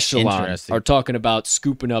upper echelon are talking about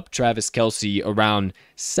scooping up Travis Kelce around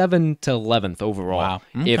 7th to 11th overall. Wow.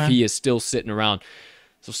 Okay. If he is still sitting around.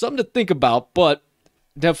 So something to think about, but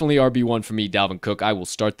definitely RB1 for me, Dalvin Cook. I will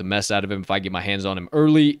start the mess out of him if I get my hands on him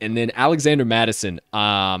early. And then Alexander Mattison.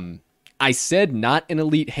 I said not an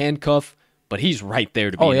elite handcuff, but he's right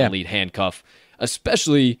there to be an elite handcuff,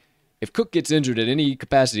 especially if Cook gets injured at any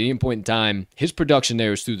capacity, at any point in time. His production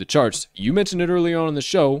there is through the charts. You mentioned it earlier on in the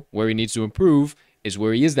show. Where he needs to improve is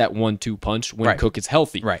where he is that 1-2 punch when Cook is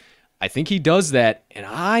healthy. Right. I think he does that, and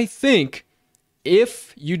I think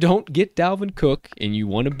if you don't get Dalvin Cook and you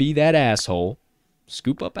want to be that asshole,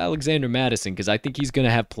 scoop up Alexander Mattison, because I think he's going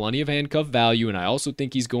to have plenty of handcuff value, and I also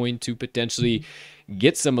think he's going to potentially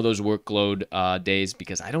get some of those workload days,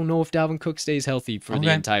 because I don't know if Dalvin Cook stays healthy for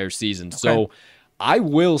the entire season. Okay. So I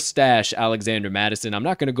will stash Alexander Mattison. I'm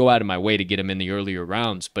not going to go out of my way to get him in the earlier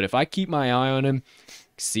rounds, but if I keep my eye on him,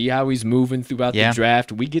 see how he's moving throughout the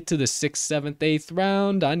draft, we get to the 6th, 7th, 8th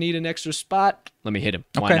round, I need an extra spot, let me hit him.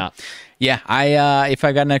 Why not? Yeah, if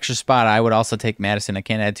I got an extra spot, I would also take Mattison. I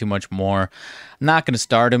can't add too much more. I'm not going to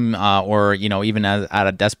start him or, even out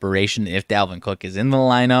of desperation if Dalvin Cook is in the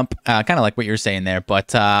lineup, kind of like what you're saying there,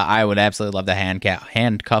 but I would absolutely love to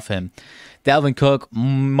handcuff him. Dalvin Cook,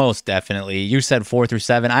 most definitely. You said 4 through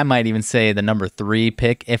 7. I might even say the number 3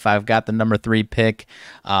 pick if I've got the number 3 pick.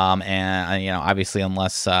 And obviously,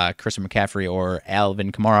 unless Christian McCaffrey or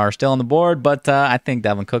Alvin Kamara are still on the board, but I think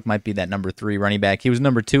Dalvin Cook might be that number 3 running back. He was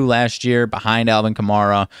number 2 last year behind Alvin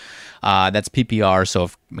Kamara. That's PPR. So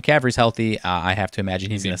if McCaffrey's healthy, I have to imagine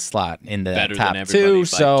he's going to slot in the top 2.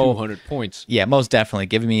 So 200 points. Yeah, most definitely.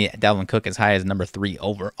 Give me Dalvin Cook as high as number 3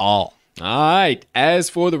 overall. All right. As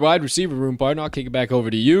for the wide receiver room, partner, I'll kick it back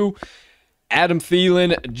over to you. Adam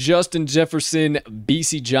Thielen, Justin Jefferson,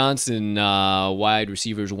 B.C. Johnson, wide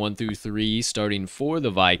receivers 1 through 3, starting for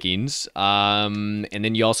the Vikings. And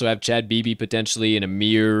then you also have Chad Beebe potentially, and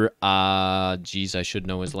Amir. I should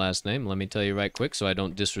know his last name. Let me tell you right quick so I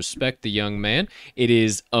don't disrespect the young man. It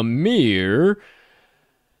is Amir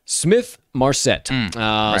Smith-Marset.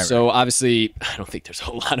 So obviously, I don't think there's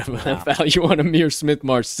a lot of value on Amir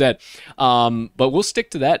Smith-Marset. But we'll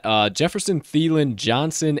stick to that. Jefferson, Thielen,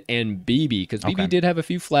 Johnson, and Beebe, because Beebe did have a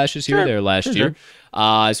few flashes here or there last year.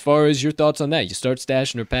 As far as your thoughts on that, you start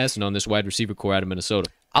stashing or passing on this wide receiver core out of Minnesota?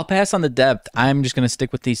 I'll pass on the depth. I'm just going to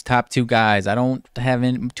stick with these top 2 guys. I don't have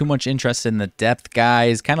too much interest in the depth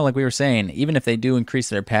guys. Kind of like we were saying, even if they do increase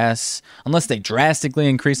their pass, unless they drastically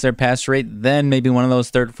increase their pass rate, then maybe one of those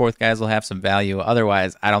 3rd, 4th guys will have some value.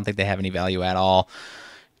 Otherwise, I don't think they have any value at all.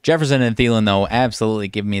 Jefferson and Thielen, though, absolutely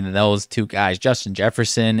give me those 2 guys. Justin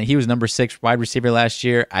Jefferson, he was number 6 wide receiver last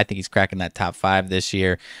year. I think he's cracking that top 5 this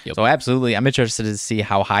year. Yep. So absolutely, I'm interested to see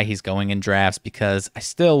how high he's going in drafts, because I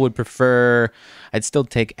still would prefer, I'd still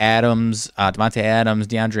take Adams, Devontae Adams,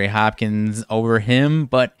 DeAndre Hopkins over him,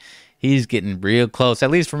 but he's getting real close, at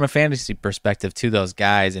least from a fantasy perspective, to those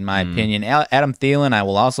guys, in my opinion. Adam Thielen, I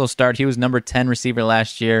will also start. He was number 10 receiver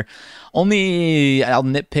last year. I'll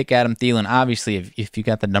nitpick Adam Thielen, obviously, if you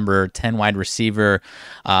got the number 10 wide receiver,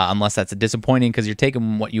 unless that's disappointing because you're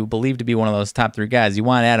taking what you believe to be one of those top 3 guys. You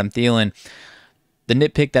want Adam Thielen. The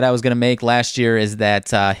nitpick that I was going to make last year is that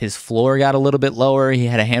his floor got a little bit lower. He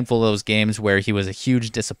had a handful of those games where he was a huge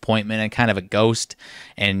disappointment and kind of a ghost,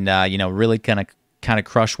 and really kind of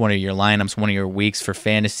crush one of your lineups, one of your weeks for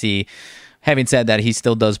fantasy. Having said that, he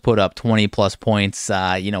still does put up 20-plus points,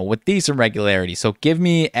 with decent regularity. So give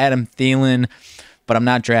me Adam Thielen. but I'm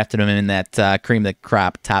not drafting him in that cream of the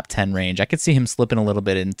crop top 10 range. I could see him slipping a little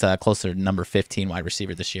bit into closer to number 15 wide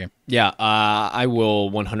receiver this year. Yeah, I will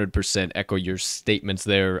 100% echo your statements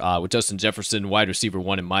there. With Justin Jefferson, wide receiver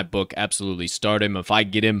 1 in my book, absolutely start him. If I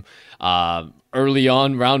get him early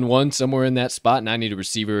on, round 1, somewhere in that spot, and I need a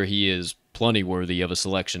receiver, he is plenty worthy of a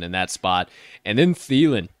selection in that spot. And then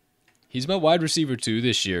Thielen, he's my wide receiver 2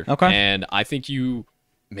 this year. Okay. And I think you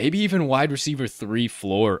maybe even wide receiver 3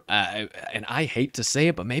 floor. And I hate to say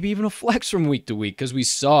it, but maybe even a flex from week to week because we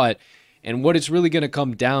saw it. And what it's really going to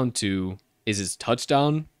come down to is his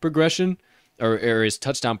touchdown progression or his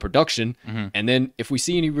touchdown production. And then if we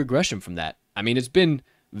see any regression from that. I mean, it's been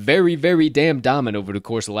very, very damn dominant over the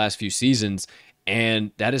course of the last few seasons,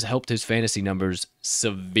 and that has helped his fantasy numbers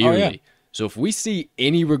severely. Oh, yeah. So if we see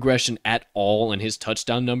any regression at all in his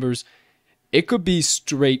touchdown numbers, it could be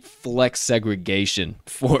straight flex segregation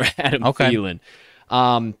for Adam Thielen.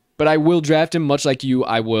 But I will draft him, much like you.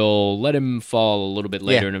 I will let him fall a little bit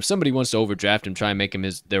later. Yeah. And if somebody wants to overdraft him, try and make him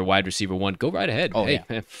their wide receiver 1, go right ahead. Oh, hey,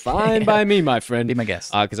 yeah. fine by me, my friend. Be my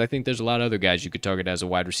guest. Because I think there's a lot of other guys you could target as a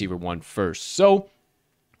wide receiver 1 first. So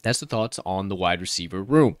that's the thoughts on the wide receiver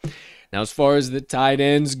room. Now, as far as the tight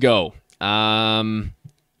ends go,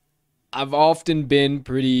 I've often been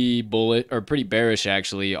pretty bearish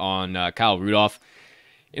actually on Kyle Rudolph.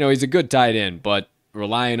 You know, he's a good tight end, but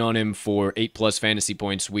relying on him for 8+ fantasy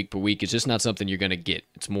points week per week is just not something you're going to get.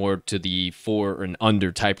 It's more to the 4 and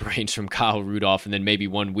under type range from Kyle Rudolph, and then maybe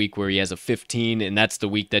one week where he has a 15, and that's the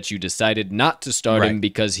week that you decided not to start him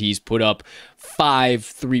because he's put up 5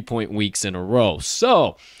 3-point weeks in a row.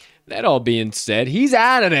 So that all being said, he's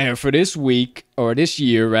out of there for this week, or this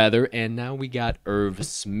year rather, and now we got Irv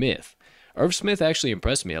Smith. Irv Smith actually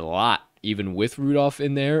impressed me a lot, even with Rudolph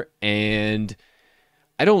in there, and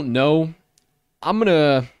I don't know. I'm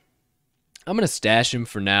gonna stash him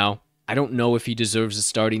for now. I don't know if he deserves a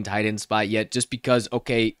starting tight end spot yet, just because,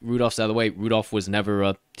 okay, Rudolph's out of the way. Rudolph was never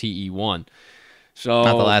a TE1. So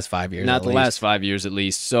Not the last 5 years. Not the last 5 years, at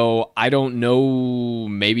least. So I don't know.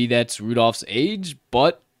 Maybe that's Rudolph's age,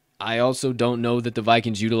 but I also don't know that the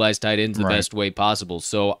Vikings utilize tight ends the best way possible.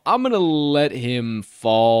 So I'm going to let him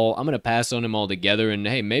fall. I'm going to pass on him altogether. And,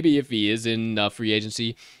 hey, maybe if he is in free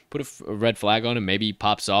agency, put a red flag on him. Maybe he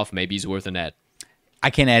pops off. Maybe he's worth an ad. I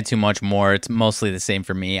can't add too much more. It's mostly the same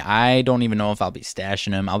for me. I don't even know if I'll be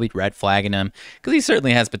stashing him. I'll be red flagging him because he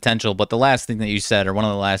certainly has potential. But the last thing that you said, or one of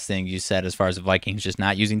the last things you said as far as the Vikings just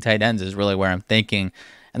not using tight ends, is really where I'm thinking.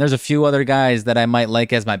 And there's a few other guys that I might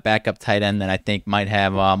like as my backup tight end that I think might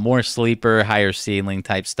have more sleeper, higher ceiling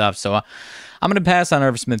type stuff. So I'm going to pass on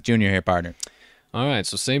Irv Smith Jr. here, partner. All right,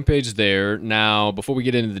 so same page there. Now, before we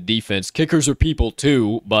get into the defense, kickers are people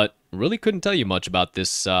too, but really couldn't tell you much about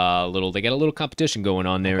this they got a little competition going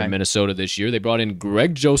on there in Minnesota this year. They brought in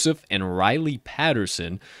Greg Joseph and Riley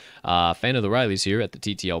Patterson. Fan of the Rileys here at the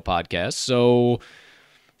TTL podcast. So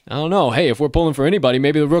I don't know. Hey, if we're pulling for anybody,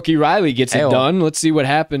 maybe the rookie Riley gets it done. Let's see what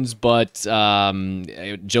happens. But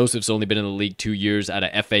Joseph's only been in the league 2 years out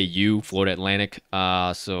of FAU, Florida Atlantic.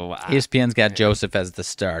 So ESPN's got Joseph as the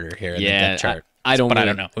starter here in the depth chart. I don't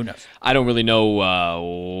know. Who knows? I don't really know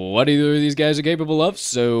what either of these guys are capable of,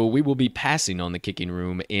 so we will be passing on the kicking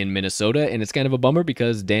room in Minnesota, and it's kind of a bummer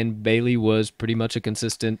because Dan Bailey was pretty much a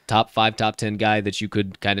consistent top 5, top 10 guy that you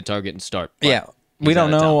could kind of target and start. Yeah. We don't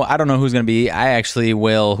know. I don't know who's going to be. I actually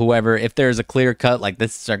will, if there's a clear cut, like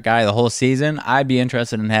this is our guy the whole season, I'd be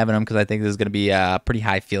interested in having him because I think this is going to be a pretty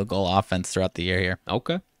high field goal offense throughout the year here.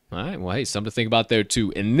 Okay. All right. Well, hey, something to think about there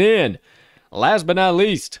too. And then, last but not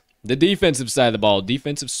least, the defensive side of the ball,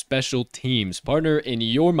 defensive special teams. Partner, in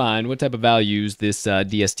your mind, what type of values this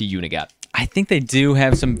DST unit got? I think they do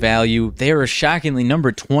have some value. They were shockingly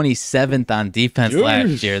number 27th on defense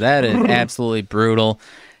last year. That is absolutely brutal.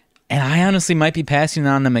 And I honestly might be passing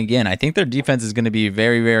on them again. I think their defense is going to be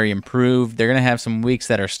very, very improved. They're going to have some weeks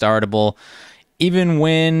that are startable. Even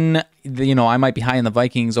when, I might be high in the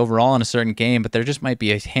Vikings overall in a certain game, but there just might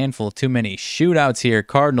be a handful of too many shootouts here.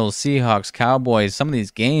 Cardinals, Seahawks, Cowboys, some of these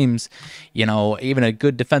games, even a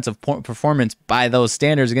good defensive performance by those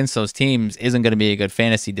standards against those teams isn't going to be a good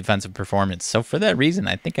fantasy defensive performance. So for that reason,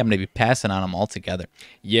 I think I'm going to be passing on them altogether.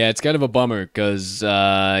 Yeah, it's kind of a bummer because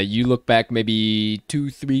you look back maybe 2,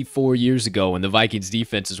 3, 4 years ago, and the Vikings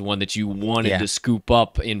defense is one that you wanted to scoop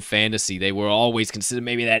up in fantasy. They were always considered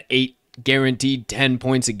maybe that 8 guaranteed 10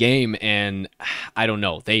 points a game, and I don't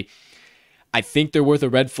know. I think they're worth a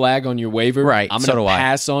red flag on your waiver. Right, I'm going to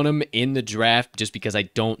pass on them in the draft just because I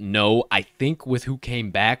don't know. I think with who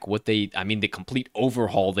came back, the complete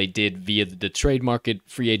overhaul they did via the trade market,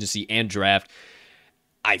 free agency, and draft,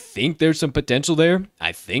 I think there's some potential there.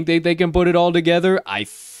 I think they can put it all together. I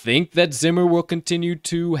think that Zimmer will continue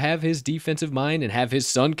to have his defensive mind and have his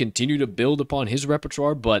son continue to build upon his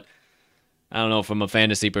repertoire, but I don't know, from a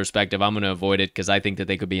fantasy perspective, I'm going to avoid it because I think that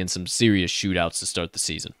they could be in some serious shootouts to start the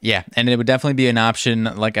season. Yeah, and it would definitely be an option,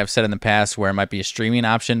 like I've said in the past, where it might be a streaming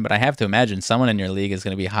option, but I have to imagine someone in your league is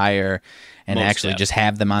going to be higher and Most actually def. just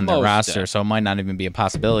have them on their Most roster, def. so it might not even be a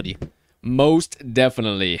possibility. Most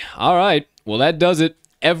definitely. All right, well, that does it.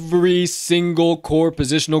 Every single core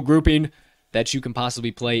positional grouping that you can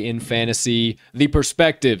possibly play in fantasy. The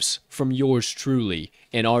perspectives from yours truly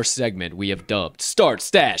in our segment we have dubbed Start,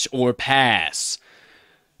 Stash, or Pass.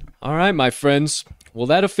 All right, my friends. Well,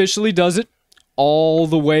 that officially does it. All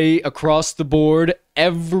the way across the board,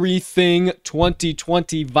 everything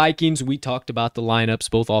 2020 Vikings. We talked about the lineups,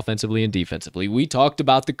 both offensively and defensively. We talked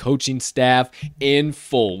about the coaching staff in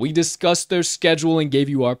full. We discussed their schedule and gave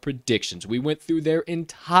you our predictions. We went through their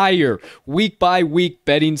entire week-by-week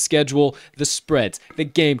betting schedule, the spreads, the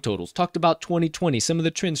game totals. Talked about 2020, some of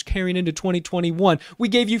the trends carrying into 2021. We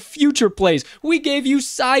gave you future plays. We gave you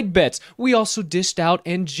side bets. We also dished out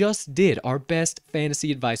and just did our best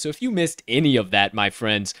fantasy advice. So if you missed any of that, my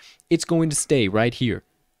friends, it's going to stay right here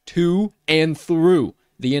to and through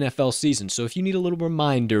the NFL season. So if you need a little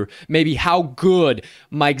reminder, maybe how good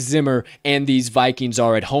Mike Zimmer and these Vikings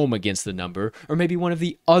are at home against the number, or maybe one of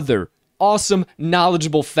the other awesome,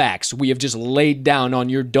 knowledgeable facts we have just laid down on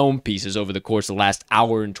your dome pieces over the course of the last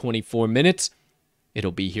hour and 24 minutes,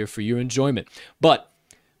 it'll be here for your enjoyment. But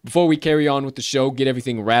before we carry on with the show, get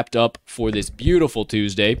everything wrapped up for this beautiful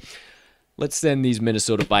Tuesday, let's send these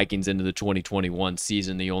Minnesota Vikings into the 2021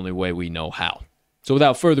 season the only way we know how. So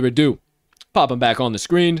without further ado, pop them back on the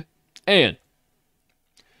screen. And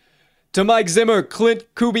to Mike Zimmer,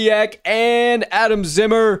 Clint Kubiak, and Adam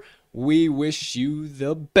Zimmer, we wish you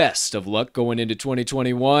the best of luck going into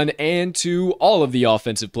 2021. And to all of the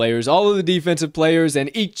offensive players, all of the defensive players, and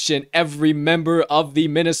each and every member of the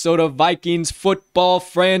Minnesota Vikings football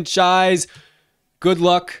franchise, good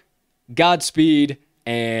luck, Godspeed,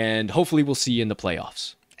 and hopefully we'll see you in the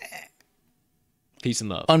playoffs. Peace and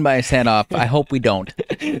love. Unbiased hand off. I hope we don't.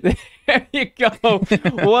 There you go.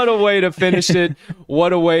 What a way to finish it.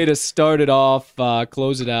 What a way to start it off.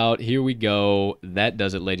 Close it out. Here we go. That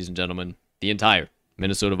does it, ladies and gentlemen. The entire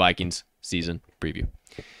Minnesota Vikings season preview.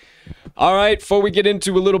 All right, before we get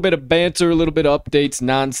into a little bit of banter, a little bit of updates,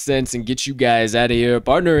 nonsense, and get you guys out of here,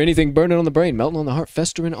 partner, anything burning on the brain, melting on the heart,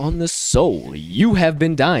 festering on the soul, you have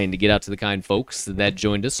been dying to get out to the kind folks that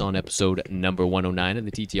joined us on episode number 109 of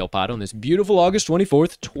the TTL Pod on this beautiful August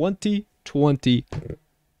 24th,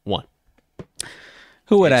 2021.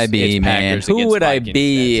 Who would I be, it's man? Packers Who against would I Vikings.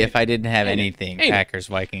 be That's if I didn't have anything Ain't it?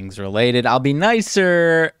 Packers-Vikings related? I'll be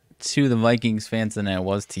nicer to the Vikings fans than I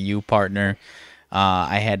was to you, partner.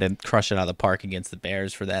 I had to crush it out of the park against the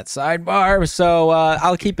Bears for that sidebar, so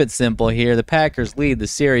I'll keep it simple here. The Packers lead the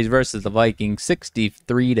series versus the Vikings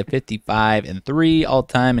 63-55-3 all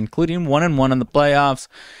time, including 1-1 in the playoffs,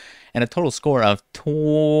 and a total score of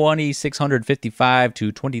 2,655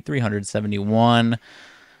 to 2,371.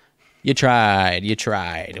 You tried.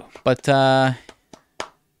 But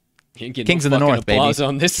Kings of the North, baby.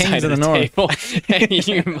 On this Kings side of of the the North. table.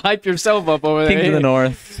 You hype yourself up over there. Kings of the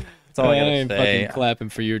North. That's all I I gotta ain't say. fucking clapping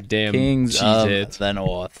for your damn Kings cheese of heads. the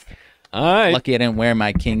North. All right. Lucky I didn't wear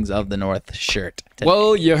my Kings of the North shirt today.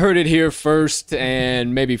 Well, you heard it here first,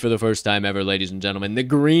 and maybe for the first time ever, ladies and gentlemen, the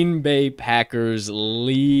Green Bay Packers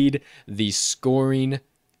lead the scoring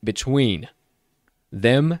between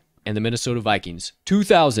them and the Minnesota Vikings,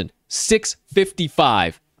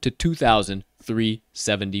 2,655 to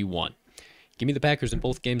 2,371. Give me the Packers in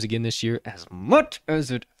both games again this year, as much as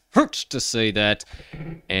it hurts to say that.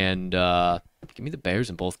 And give me the Bears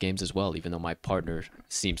in both games as well, even though my partner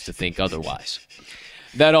seems to think otherwise.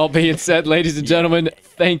 That all being said, ladies and gentlemen,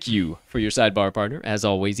 thank you for your sidebar partner, as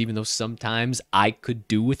always, even though sometimes I could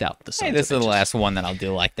do without the sons Hey, this of is the bitches. last one that I'll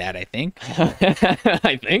do like that, I think.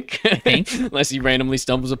 I think. Unless he randomly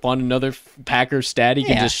stumbles upon another Packer stat he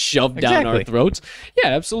can Yeah, just shove down our exactly. throats. Yeah,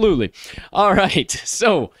 absolutely. All right,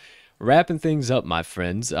 so wrapping things up, my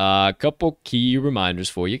friends. A couple key reminders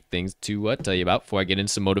for you, things to tell you about before I get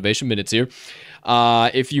into some motivation minutes here.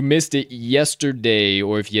 If you missed it yesterday,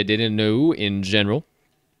 or if you didn't know in general,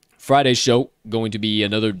 Friday's show going to be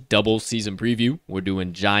another double season preview. We're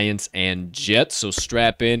doing Giants and Jets, so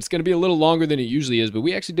strap in. It's going to be a little longer than it usually is, but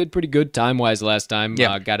we actually did pretty good time-wise last time.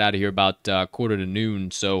 Yep. Got out of here about quarter to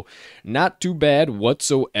noon, so not too bad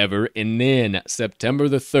whatsoever. And then September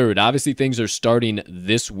the 3rd. Obviously, things are starting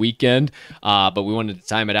this weekend, but we wanted to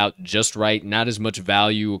time it out just right. Not as much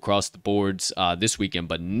value across the boards this weekend,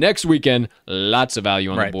 but next weekend, lots of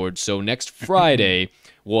value on the Right. board. So next Friday,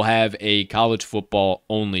 we'll have a college football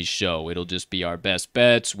only show. It'll just be our best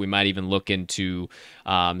bets. We might even look into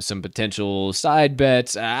some potential side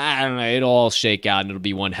bets. I don't know. It'll all shake out, and it'll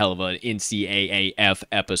be one hell of an NCAAF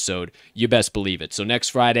episode. You best believe it. So next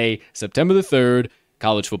Friday, September the 3rd,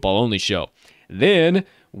 college football only show. Then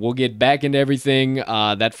we'll get back into everything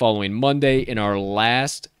that following Monday in our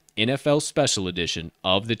last NFL special edition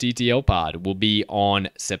of the TTL pod. Will be on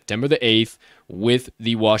September the 8th with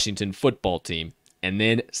the Washington football team. And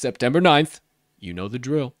then September 9th, you know the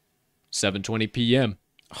drill, 7:20 p.m.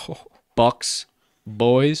 Bucks,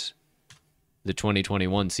 boys, the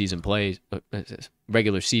 2021 season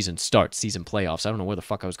regular season starts, season playoffs. I don't know where the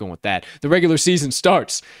fuck I was going with that. The regular season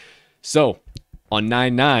starts. So on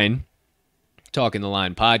 9/9, Talking the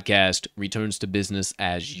Line podcast returns to business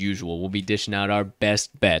as usual. We'll be dishing out our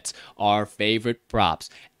best bets, our favorite props,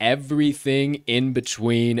 everything in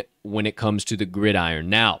between when it comes to the gridiron.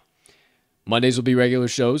 Now, Mondays will be regular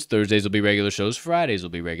shows, Thursdays will be regular shows, Fridays will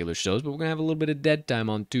be regular shows, but we're going to have a little bit of dead time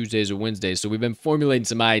on Tuesdays or Wednesdays. So we've been formulating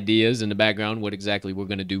some ideas in the background, what exactly we're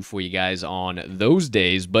going to do for you guys on those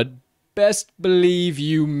days. But best believe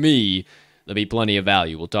you me, there'll be plenty of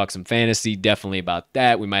value. We'll talk some fantasy, definitely about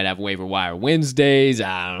that. We might have waiver wire Wednesdays.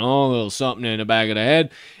 I don't know, a little something in the back of the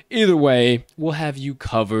head. Either way, we'll have you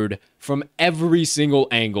covered from every single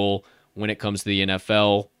angle when it comes to the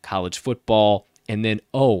NFL, college football, and then,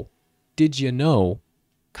 did you know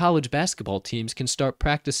college basketball teams can start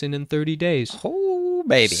practicing in 30 days? Oh,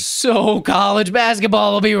 baby. So college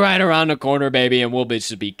basketball will be right around the corner, baby, and we'll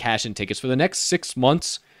just be cashing tickets for the next 6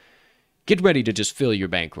 months. Get ready to just fill your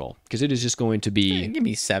bankroll, because it is just going to be... give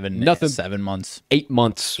me 7 months. 8 months. 8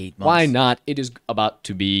 months. Why not? It is about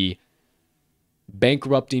to be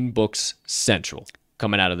bankrupting books central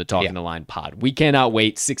coming out of the Talking the Line pod. We cannot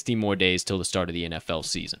wait 16 more days till the start of the NFL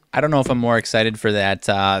season. I don't know if I'm more excited for that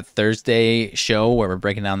Thursday show where we're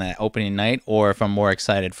breaking down that opening night, or if I'm more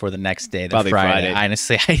excited for the next day, the Friday.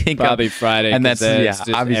 Honestly, I think probably Friday. And that's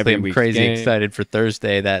obviously I'm crazy game. Excited for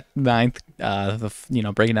Thursday, that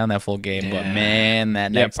 9th, breaking down that full game. But man,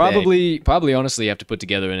 that next day. Probably honestly have to put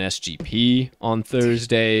together an SGP on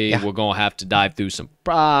Thursday. Yeah. We're going to have to dive through some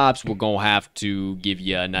props. We're going to have to give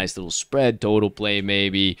you a nice little spread total play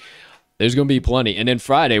maybe. There's going to be plenty. And then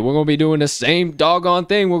Friday, we're going to be doing the same doggone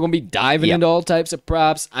thing. We're going to be diving into all types of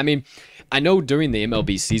props. I mean, I know during the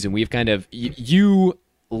MLB season, we've kind of, you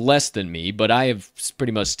less than me, but I have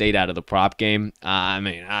pretty much stayed out of the prop game. I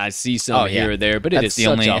mean, I see some here or there, but it is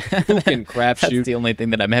such a fucking crapshoot. That's the only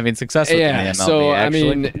thing that I'm having success with in the MLB, so, actually.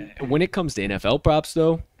 I mean, when it comes to NFL props,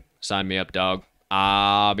 though, sign me up, dog.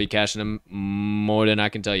 I'll be cashing them more than I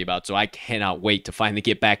can tell you about. So I cannot wait to finally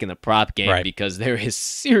get back in the prop game, because there is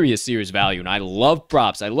serious value. And I love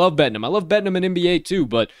props. I love betting them. I love betting them in NBA too,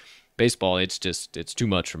 but baseball, it's too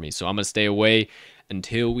much for me. So I'm going to stay away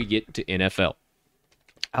until we get to NFL.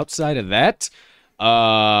 Outside of that,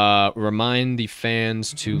 remind the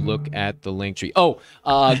fans to look at the link tree. Go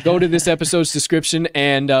to this episode's description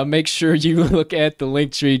and make sure you look at the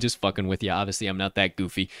link tree. Just fucking with you. Obviously, I'm not that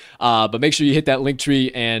goofy. But make sure you hit that link tree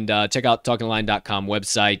and check out talkingtheline.com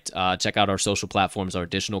website. Check out our social platforms, our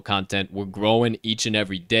additional content. We're growing each and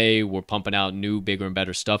every day. We're pumping out new, bigger, and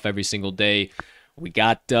better stuff every single day. We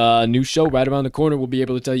got a new show right around the corner. We'll be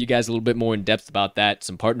able to tell you guys a little bit more in depth about that.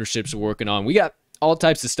 Some partnerships we're working on. We got all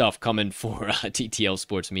types of stuff coming for TTL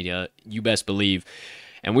Sports Media, you best believe.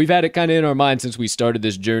 And we've had it kind of in our mind since we started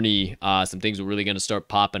this journey. Some things are really going to start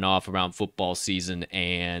popping off around football season.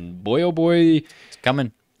 And boy, oh boy, it's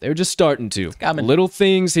coming. They're just starting to. It's coming. Little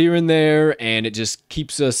things here and there, and it just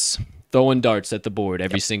keeps us throwing darts at the board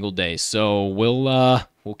every single day. So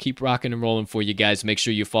we'll keep rocking and rolling for you guys. Make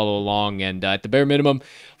sure you follow along, and at the bare minimum,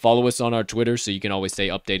 follow us on our Twitter so you can always stay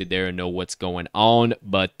updated there and know what's going on.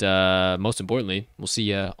 But most importantly, we'll see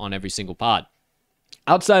you on every single pod.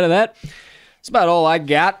 Outside of that, that's about all I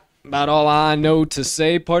got. About all I know to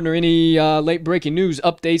say. Partner, any late breaking news,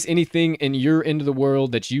 updates, anything in your end of the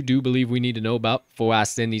world that you do believe we need to know about before I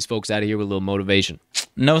send these folks out of here with a little motivation?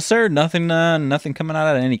 No, sir. Nothing coming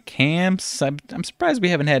out of any camps. I'm surprised we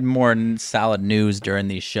haven't had more solid news during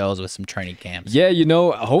these shows with some training camps. Yeah,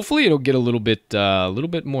 hopefully it'll get a little bit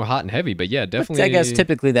more hot and heavy. But yeah, definitely. But I guess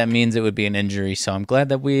typically that means it would be an injury. So I'm glad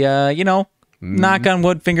that we, knock on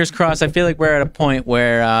wood, fingers crossed. I feel like we're at a point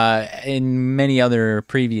where in many other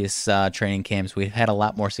previous training camps, we've had a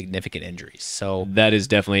lot more significant injuries. So that is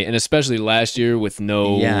definitely, and especially last year with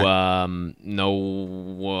no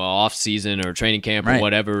off season or training camp or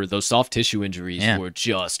whatever, those soft tissue injuries were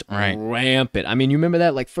just rampant. I mean, you remember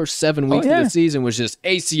that first 7 weeks of the season was just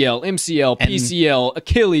ACL, MCL, PCL,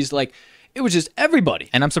 Achilles, It was just everybody.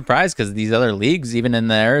 And I'm surprised because these other leagues, even in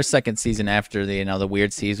their second season after the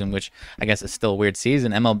weird season, which I guess is still a weird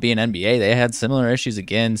season, MLB and NBA, they had similar issues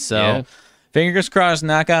again. So Yeah. fingers crossed,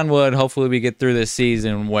 knock on wood. Hopefully we get through this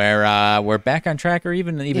season where we're back on track or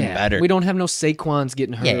even better. We don't have no Saquons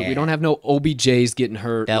getting hurt. Yeah. We don't have no OBJs getting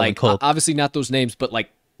hurt. Dalvin Like Cook. obviously not those names, but like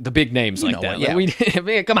the big names like know that. what, Like,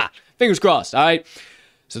 man, come on, fingers crossed. All right.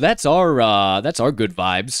 So that's our good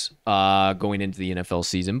vibes going into the NFL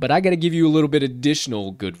season. But I got to give you a little bit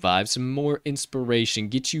additional good vibes, some more inspiration,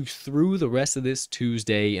 get you through the rest of this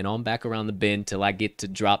Tuesday and on back around the bend till I get to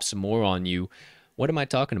drop some more on you. What am I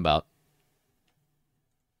talking about?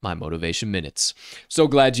 My motivation minutes. So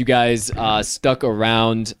glad you guys stuck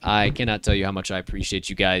around. I cannot tell you how much I appreciate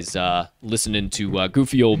you guys listening to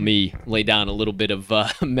goofy old me lay down a little bit of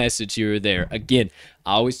message here or there. Again,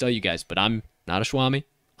 I always tell you guys, but I'm not a Swami.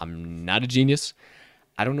 I'm not a genius.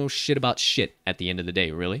 I don't know shit about shit at the end of the day,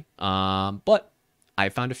 really. But I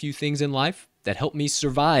found a few things in life that help me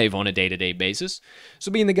survive on a day-to-day basis.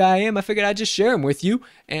 So being the guy I am, I figured I'd just share them with you,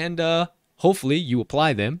 and hopefully you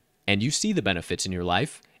apply them and you see the benefits in your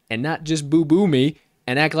life and not just boo-boo me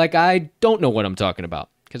and act like I don't know what I'm talking about,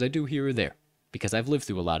 because I do here or there, because I've lived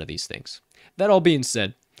through a lot of these things. That all being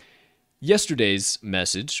said, yesterday's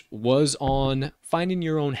message was on finding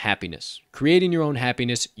your own happiness, creating your own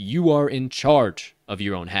happiness. You are in charge of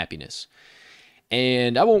your own happiness.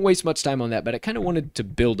 And I won't waste much time on that, but I kind of wanted to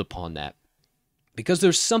build upon that because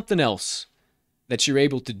there's something else that you're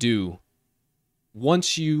able to do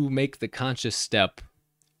once you make the conscious step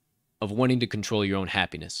of wanting to control your own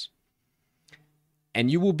happiness.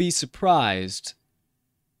 And you will be surprised,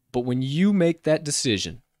 but when you make that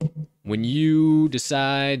decision, when you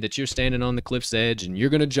decide that you're standing on the cliff's edge and you're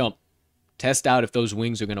going to jump, test out if those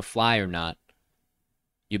wings are going to fly or not,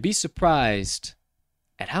 you'll be surprised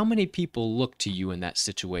at how many people look to you in that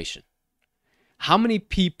situation. How many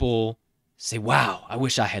people say, wow, I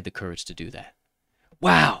wish I had the courage to do that.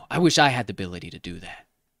 Wow, I wish I had the ability to do that.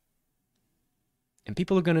 And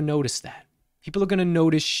people are going to notice that. People are going to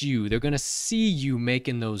notice you. They're going to see you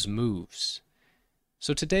making those moves.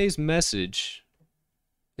 So today's message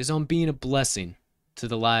is on being a blessing to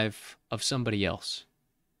the life of somebody else.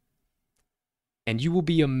 And you will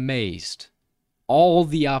be amazed all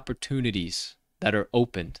the opportunities that are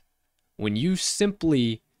opened when you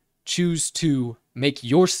simply choose to make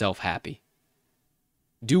yourself happy.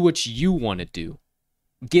 Do what you want to do.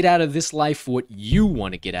 Get out of this life what you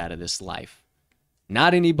want to get out of this life.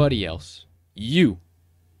 Not anybody else. You.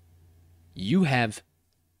 You have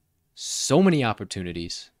so many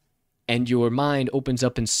opportunities, and your mind opens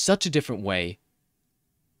up in such a different way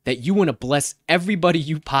that you want to bless everybody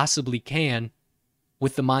you possibly can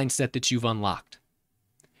with the mindset that you've unlocked.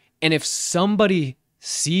 And if somebody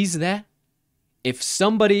sees that, if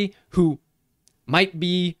somebody who might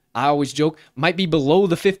be, I always joke, might be below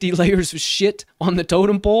the 50 layers of shit on the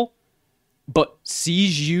totem pole, but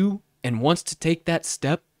sees you and wants to take that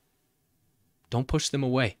step, don't push them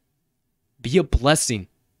away. Be a blessing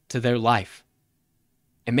to their life.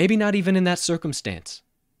 And maybe not even in that circumstance.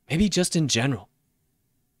 Maybe just in general.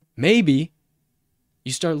 Maybe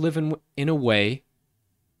you start living in a way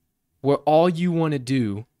where all you want to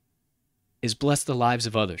do is bless the lives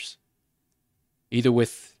of others. Either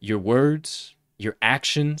with your words, your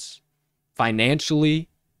actions, financially,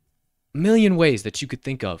 a million ways that you could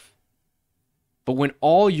think of. But when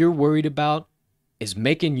all you're worried about is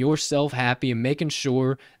making yourself happy and making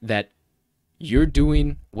sure that you're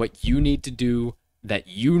doing what you need to do, that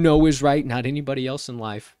you know is right, not anybody else in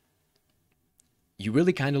life, you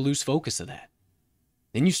really kind of lose focus of that.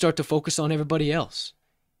 Then you start to focus on everybody else.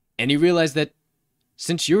 And you realize that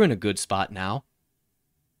since you're in a good spot now,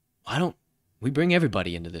 why don't we bring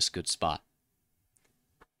everybody into this good spot?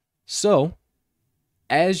 So,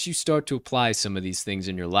 as you start to apply some of these things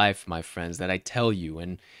in your life, my friends, that I tell you,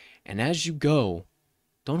 and as you go,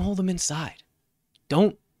 don't hold them inside.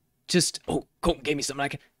 Don't just, oh, Colton gave me something I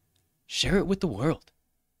can. Share it with the world.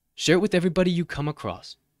 Share it with everybody you come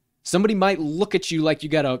across. Somebody might look at you like you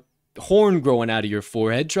got a horn growing out of your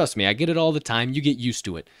forehead. Trust me, I get it all the time. You get used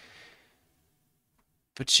to it.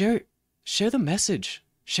 But share the message.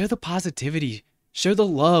 Share the positivity. Share the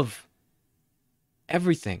love.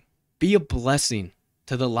 Everything. Be a blessing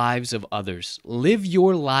to the lives of others. Live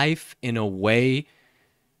your life in a way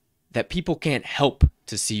that people can't help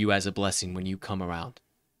to see you as a blessing when you come around.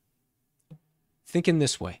 Think in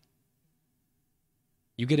this way.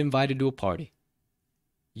 You get invited to a party.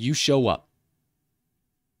 You show up.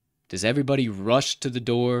 Does everybody rush to the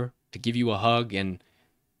door to give you a hug and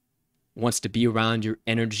wants to be around your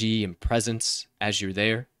energy and presence as you're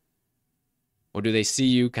there? Or do they see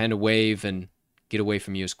you, kind of wave, and get away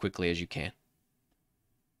from you as quickly as you can?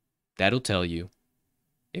 That'll tell you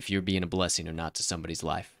if you're being a blessing or not to somebody's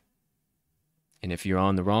life. And if you're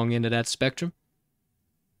on the wrong end of that spectrum,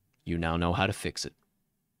 you now know how to fix it.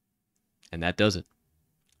 And that does it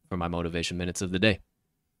for my motivation minutes of the day.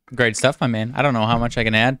 Great stuff, my man. I don't know how much I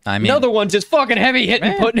can add. I mean, another one just fucking heavy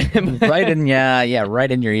hitting, putting him right in,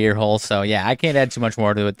 right in your ear hole. So yeah, I can't add too much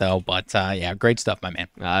more to it though. But yeah, great stuff, my man.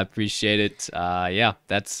 I appreciate it. Yeah,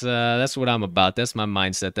 that's what I'm about. That's my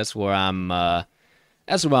mindset. That's where I'm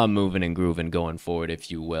moving and grooving going forward,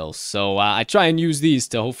 if you will. So I try and use these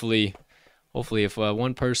to hopefully, if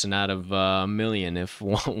one person out of a million, if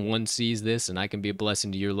one sees this and I can be a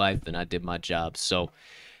blessing to your life, then I did my job. So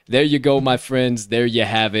there you go, my friends. There you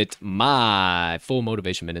have it. My full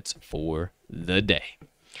motivation minutes for the day.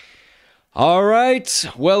 All right.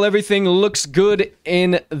 Well, everything looks good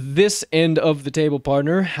in this end of the table,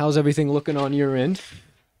 partner. How's everything looking on your end?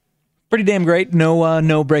 Pretty damn great.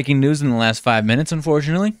 No breaking news in the last 5 minutes,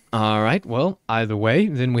 unfortunately. All right. Well, either way,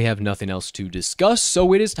 then we have nothing else to discuss.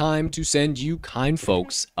 So it is time to send you kind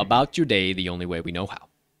folks about your day the only way we know how.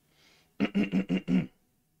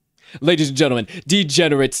 Ladies and gentlemen,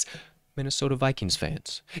 degenerates, Minnesota Vikings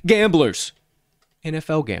fans, gamblers,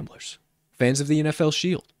 NFL gamblers, fans of the NFL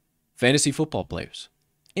Shield, fantasy football players,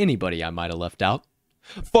 anybody I might have left out,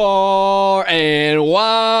 far and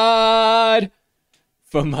wide,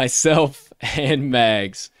 from myself and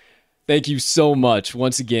Mags. Thank you so much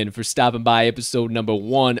once again for stopping by episode number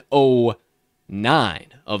 109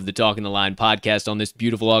 of the Talking the Line podcast on this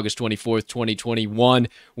beautiful August 24th, 2021.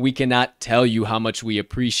 We cannot tell you how much we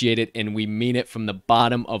appreciate it, and we mean it from the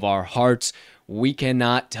bottom of our hearts. We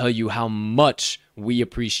cannot tell you how much we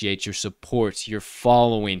appreciate your support, your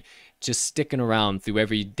following, just sticking around through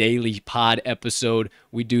every daily pod episode.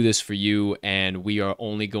 We do this for you, and we are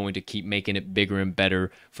only going to keep making it bigger and better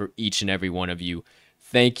for each and every one of you.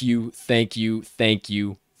 Thank you, thank you, thank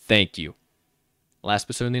you, thank you. Last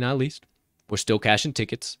but certainly not least, we're still cashing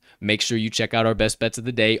tickets. Make sure you check out our best bets of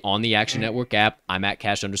the day on the Action Network app. I'm at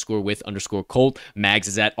cash_with_Colt. Mags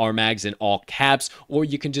is at rmags in all caps. Or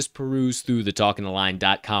you can just peruse through the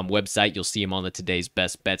talkingtheline.com website. You'll see them on the Today's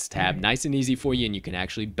Best Bets tab. Nice and easy for you, and you can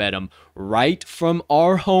actually bet them right from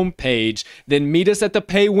our homepage. Then meet us at the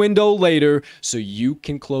pay window later so you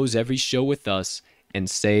can close every show with us and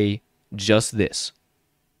say just this.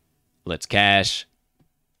 Let's cash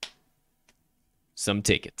some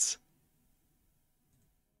tickets.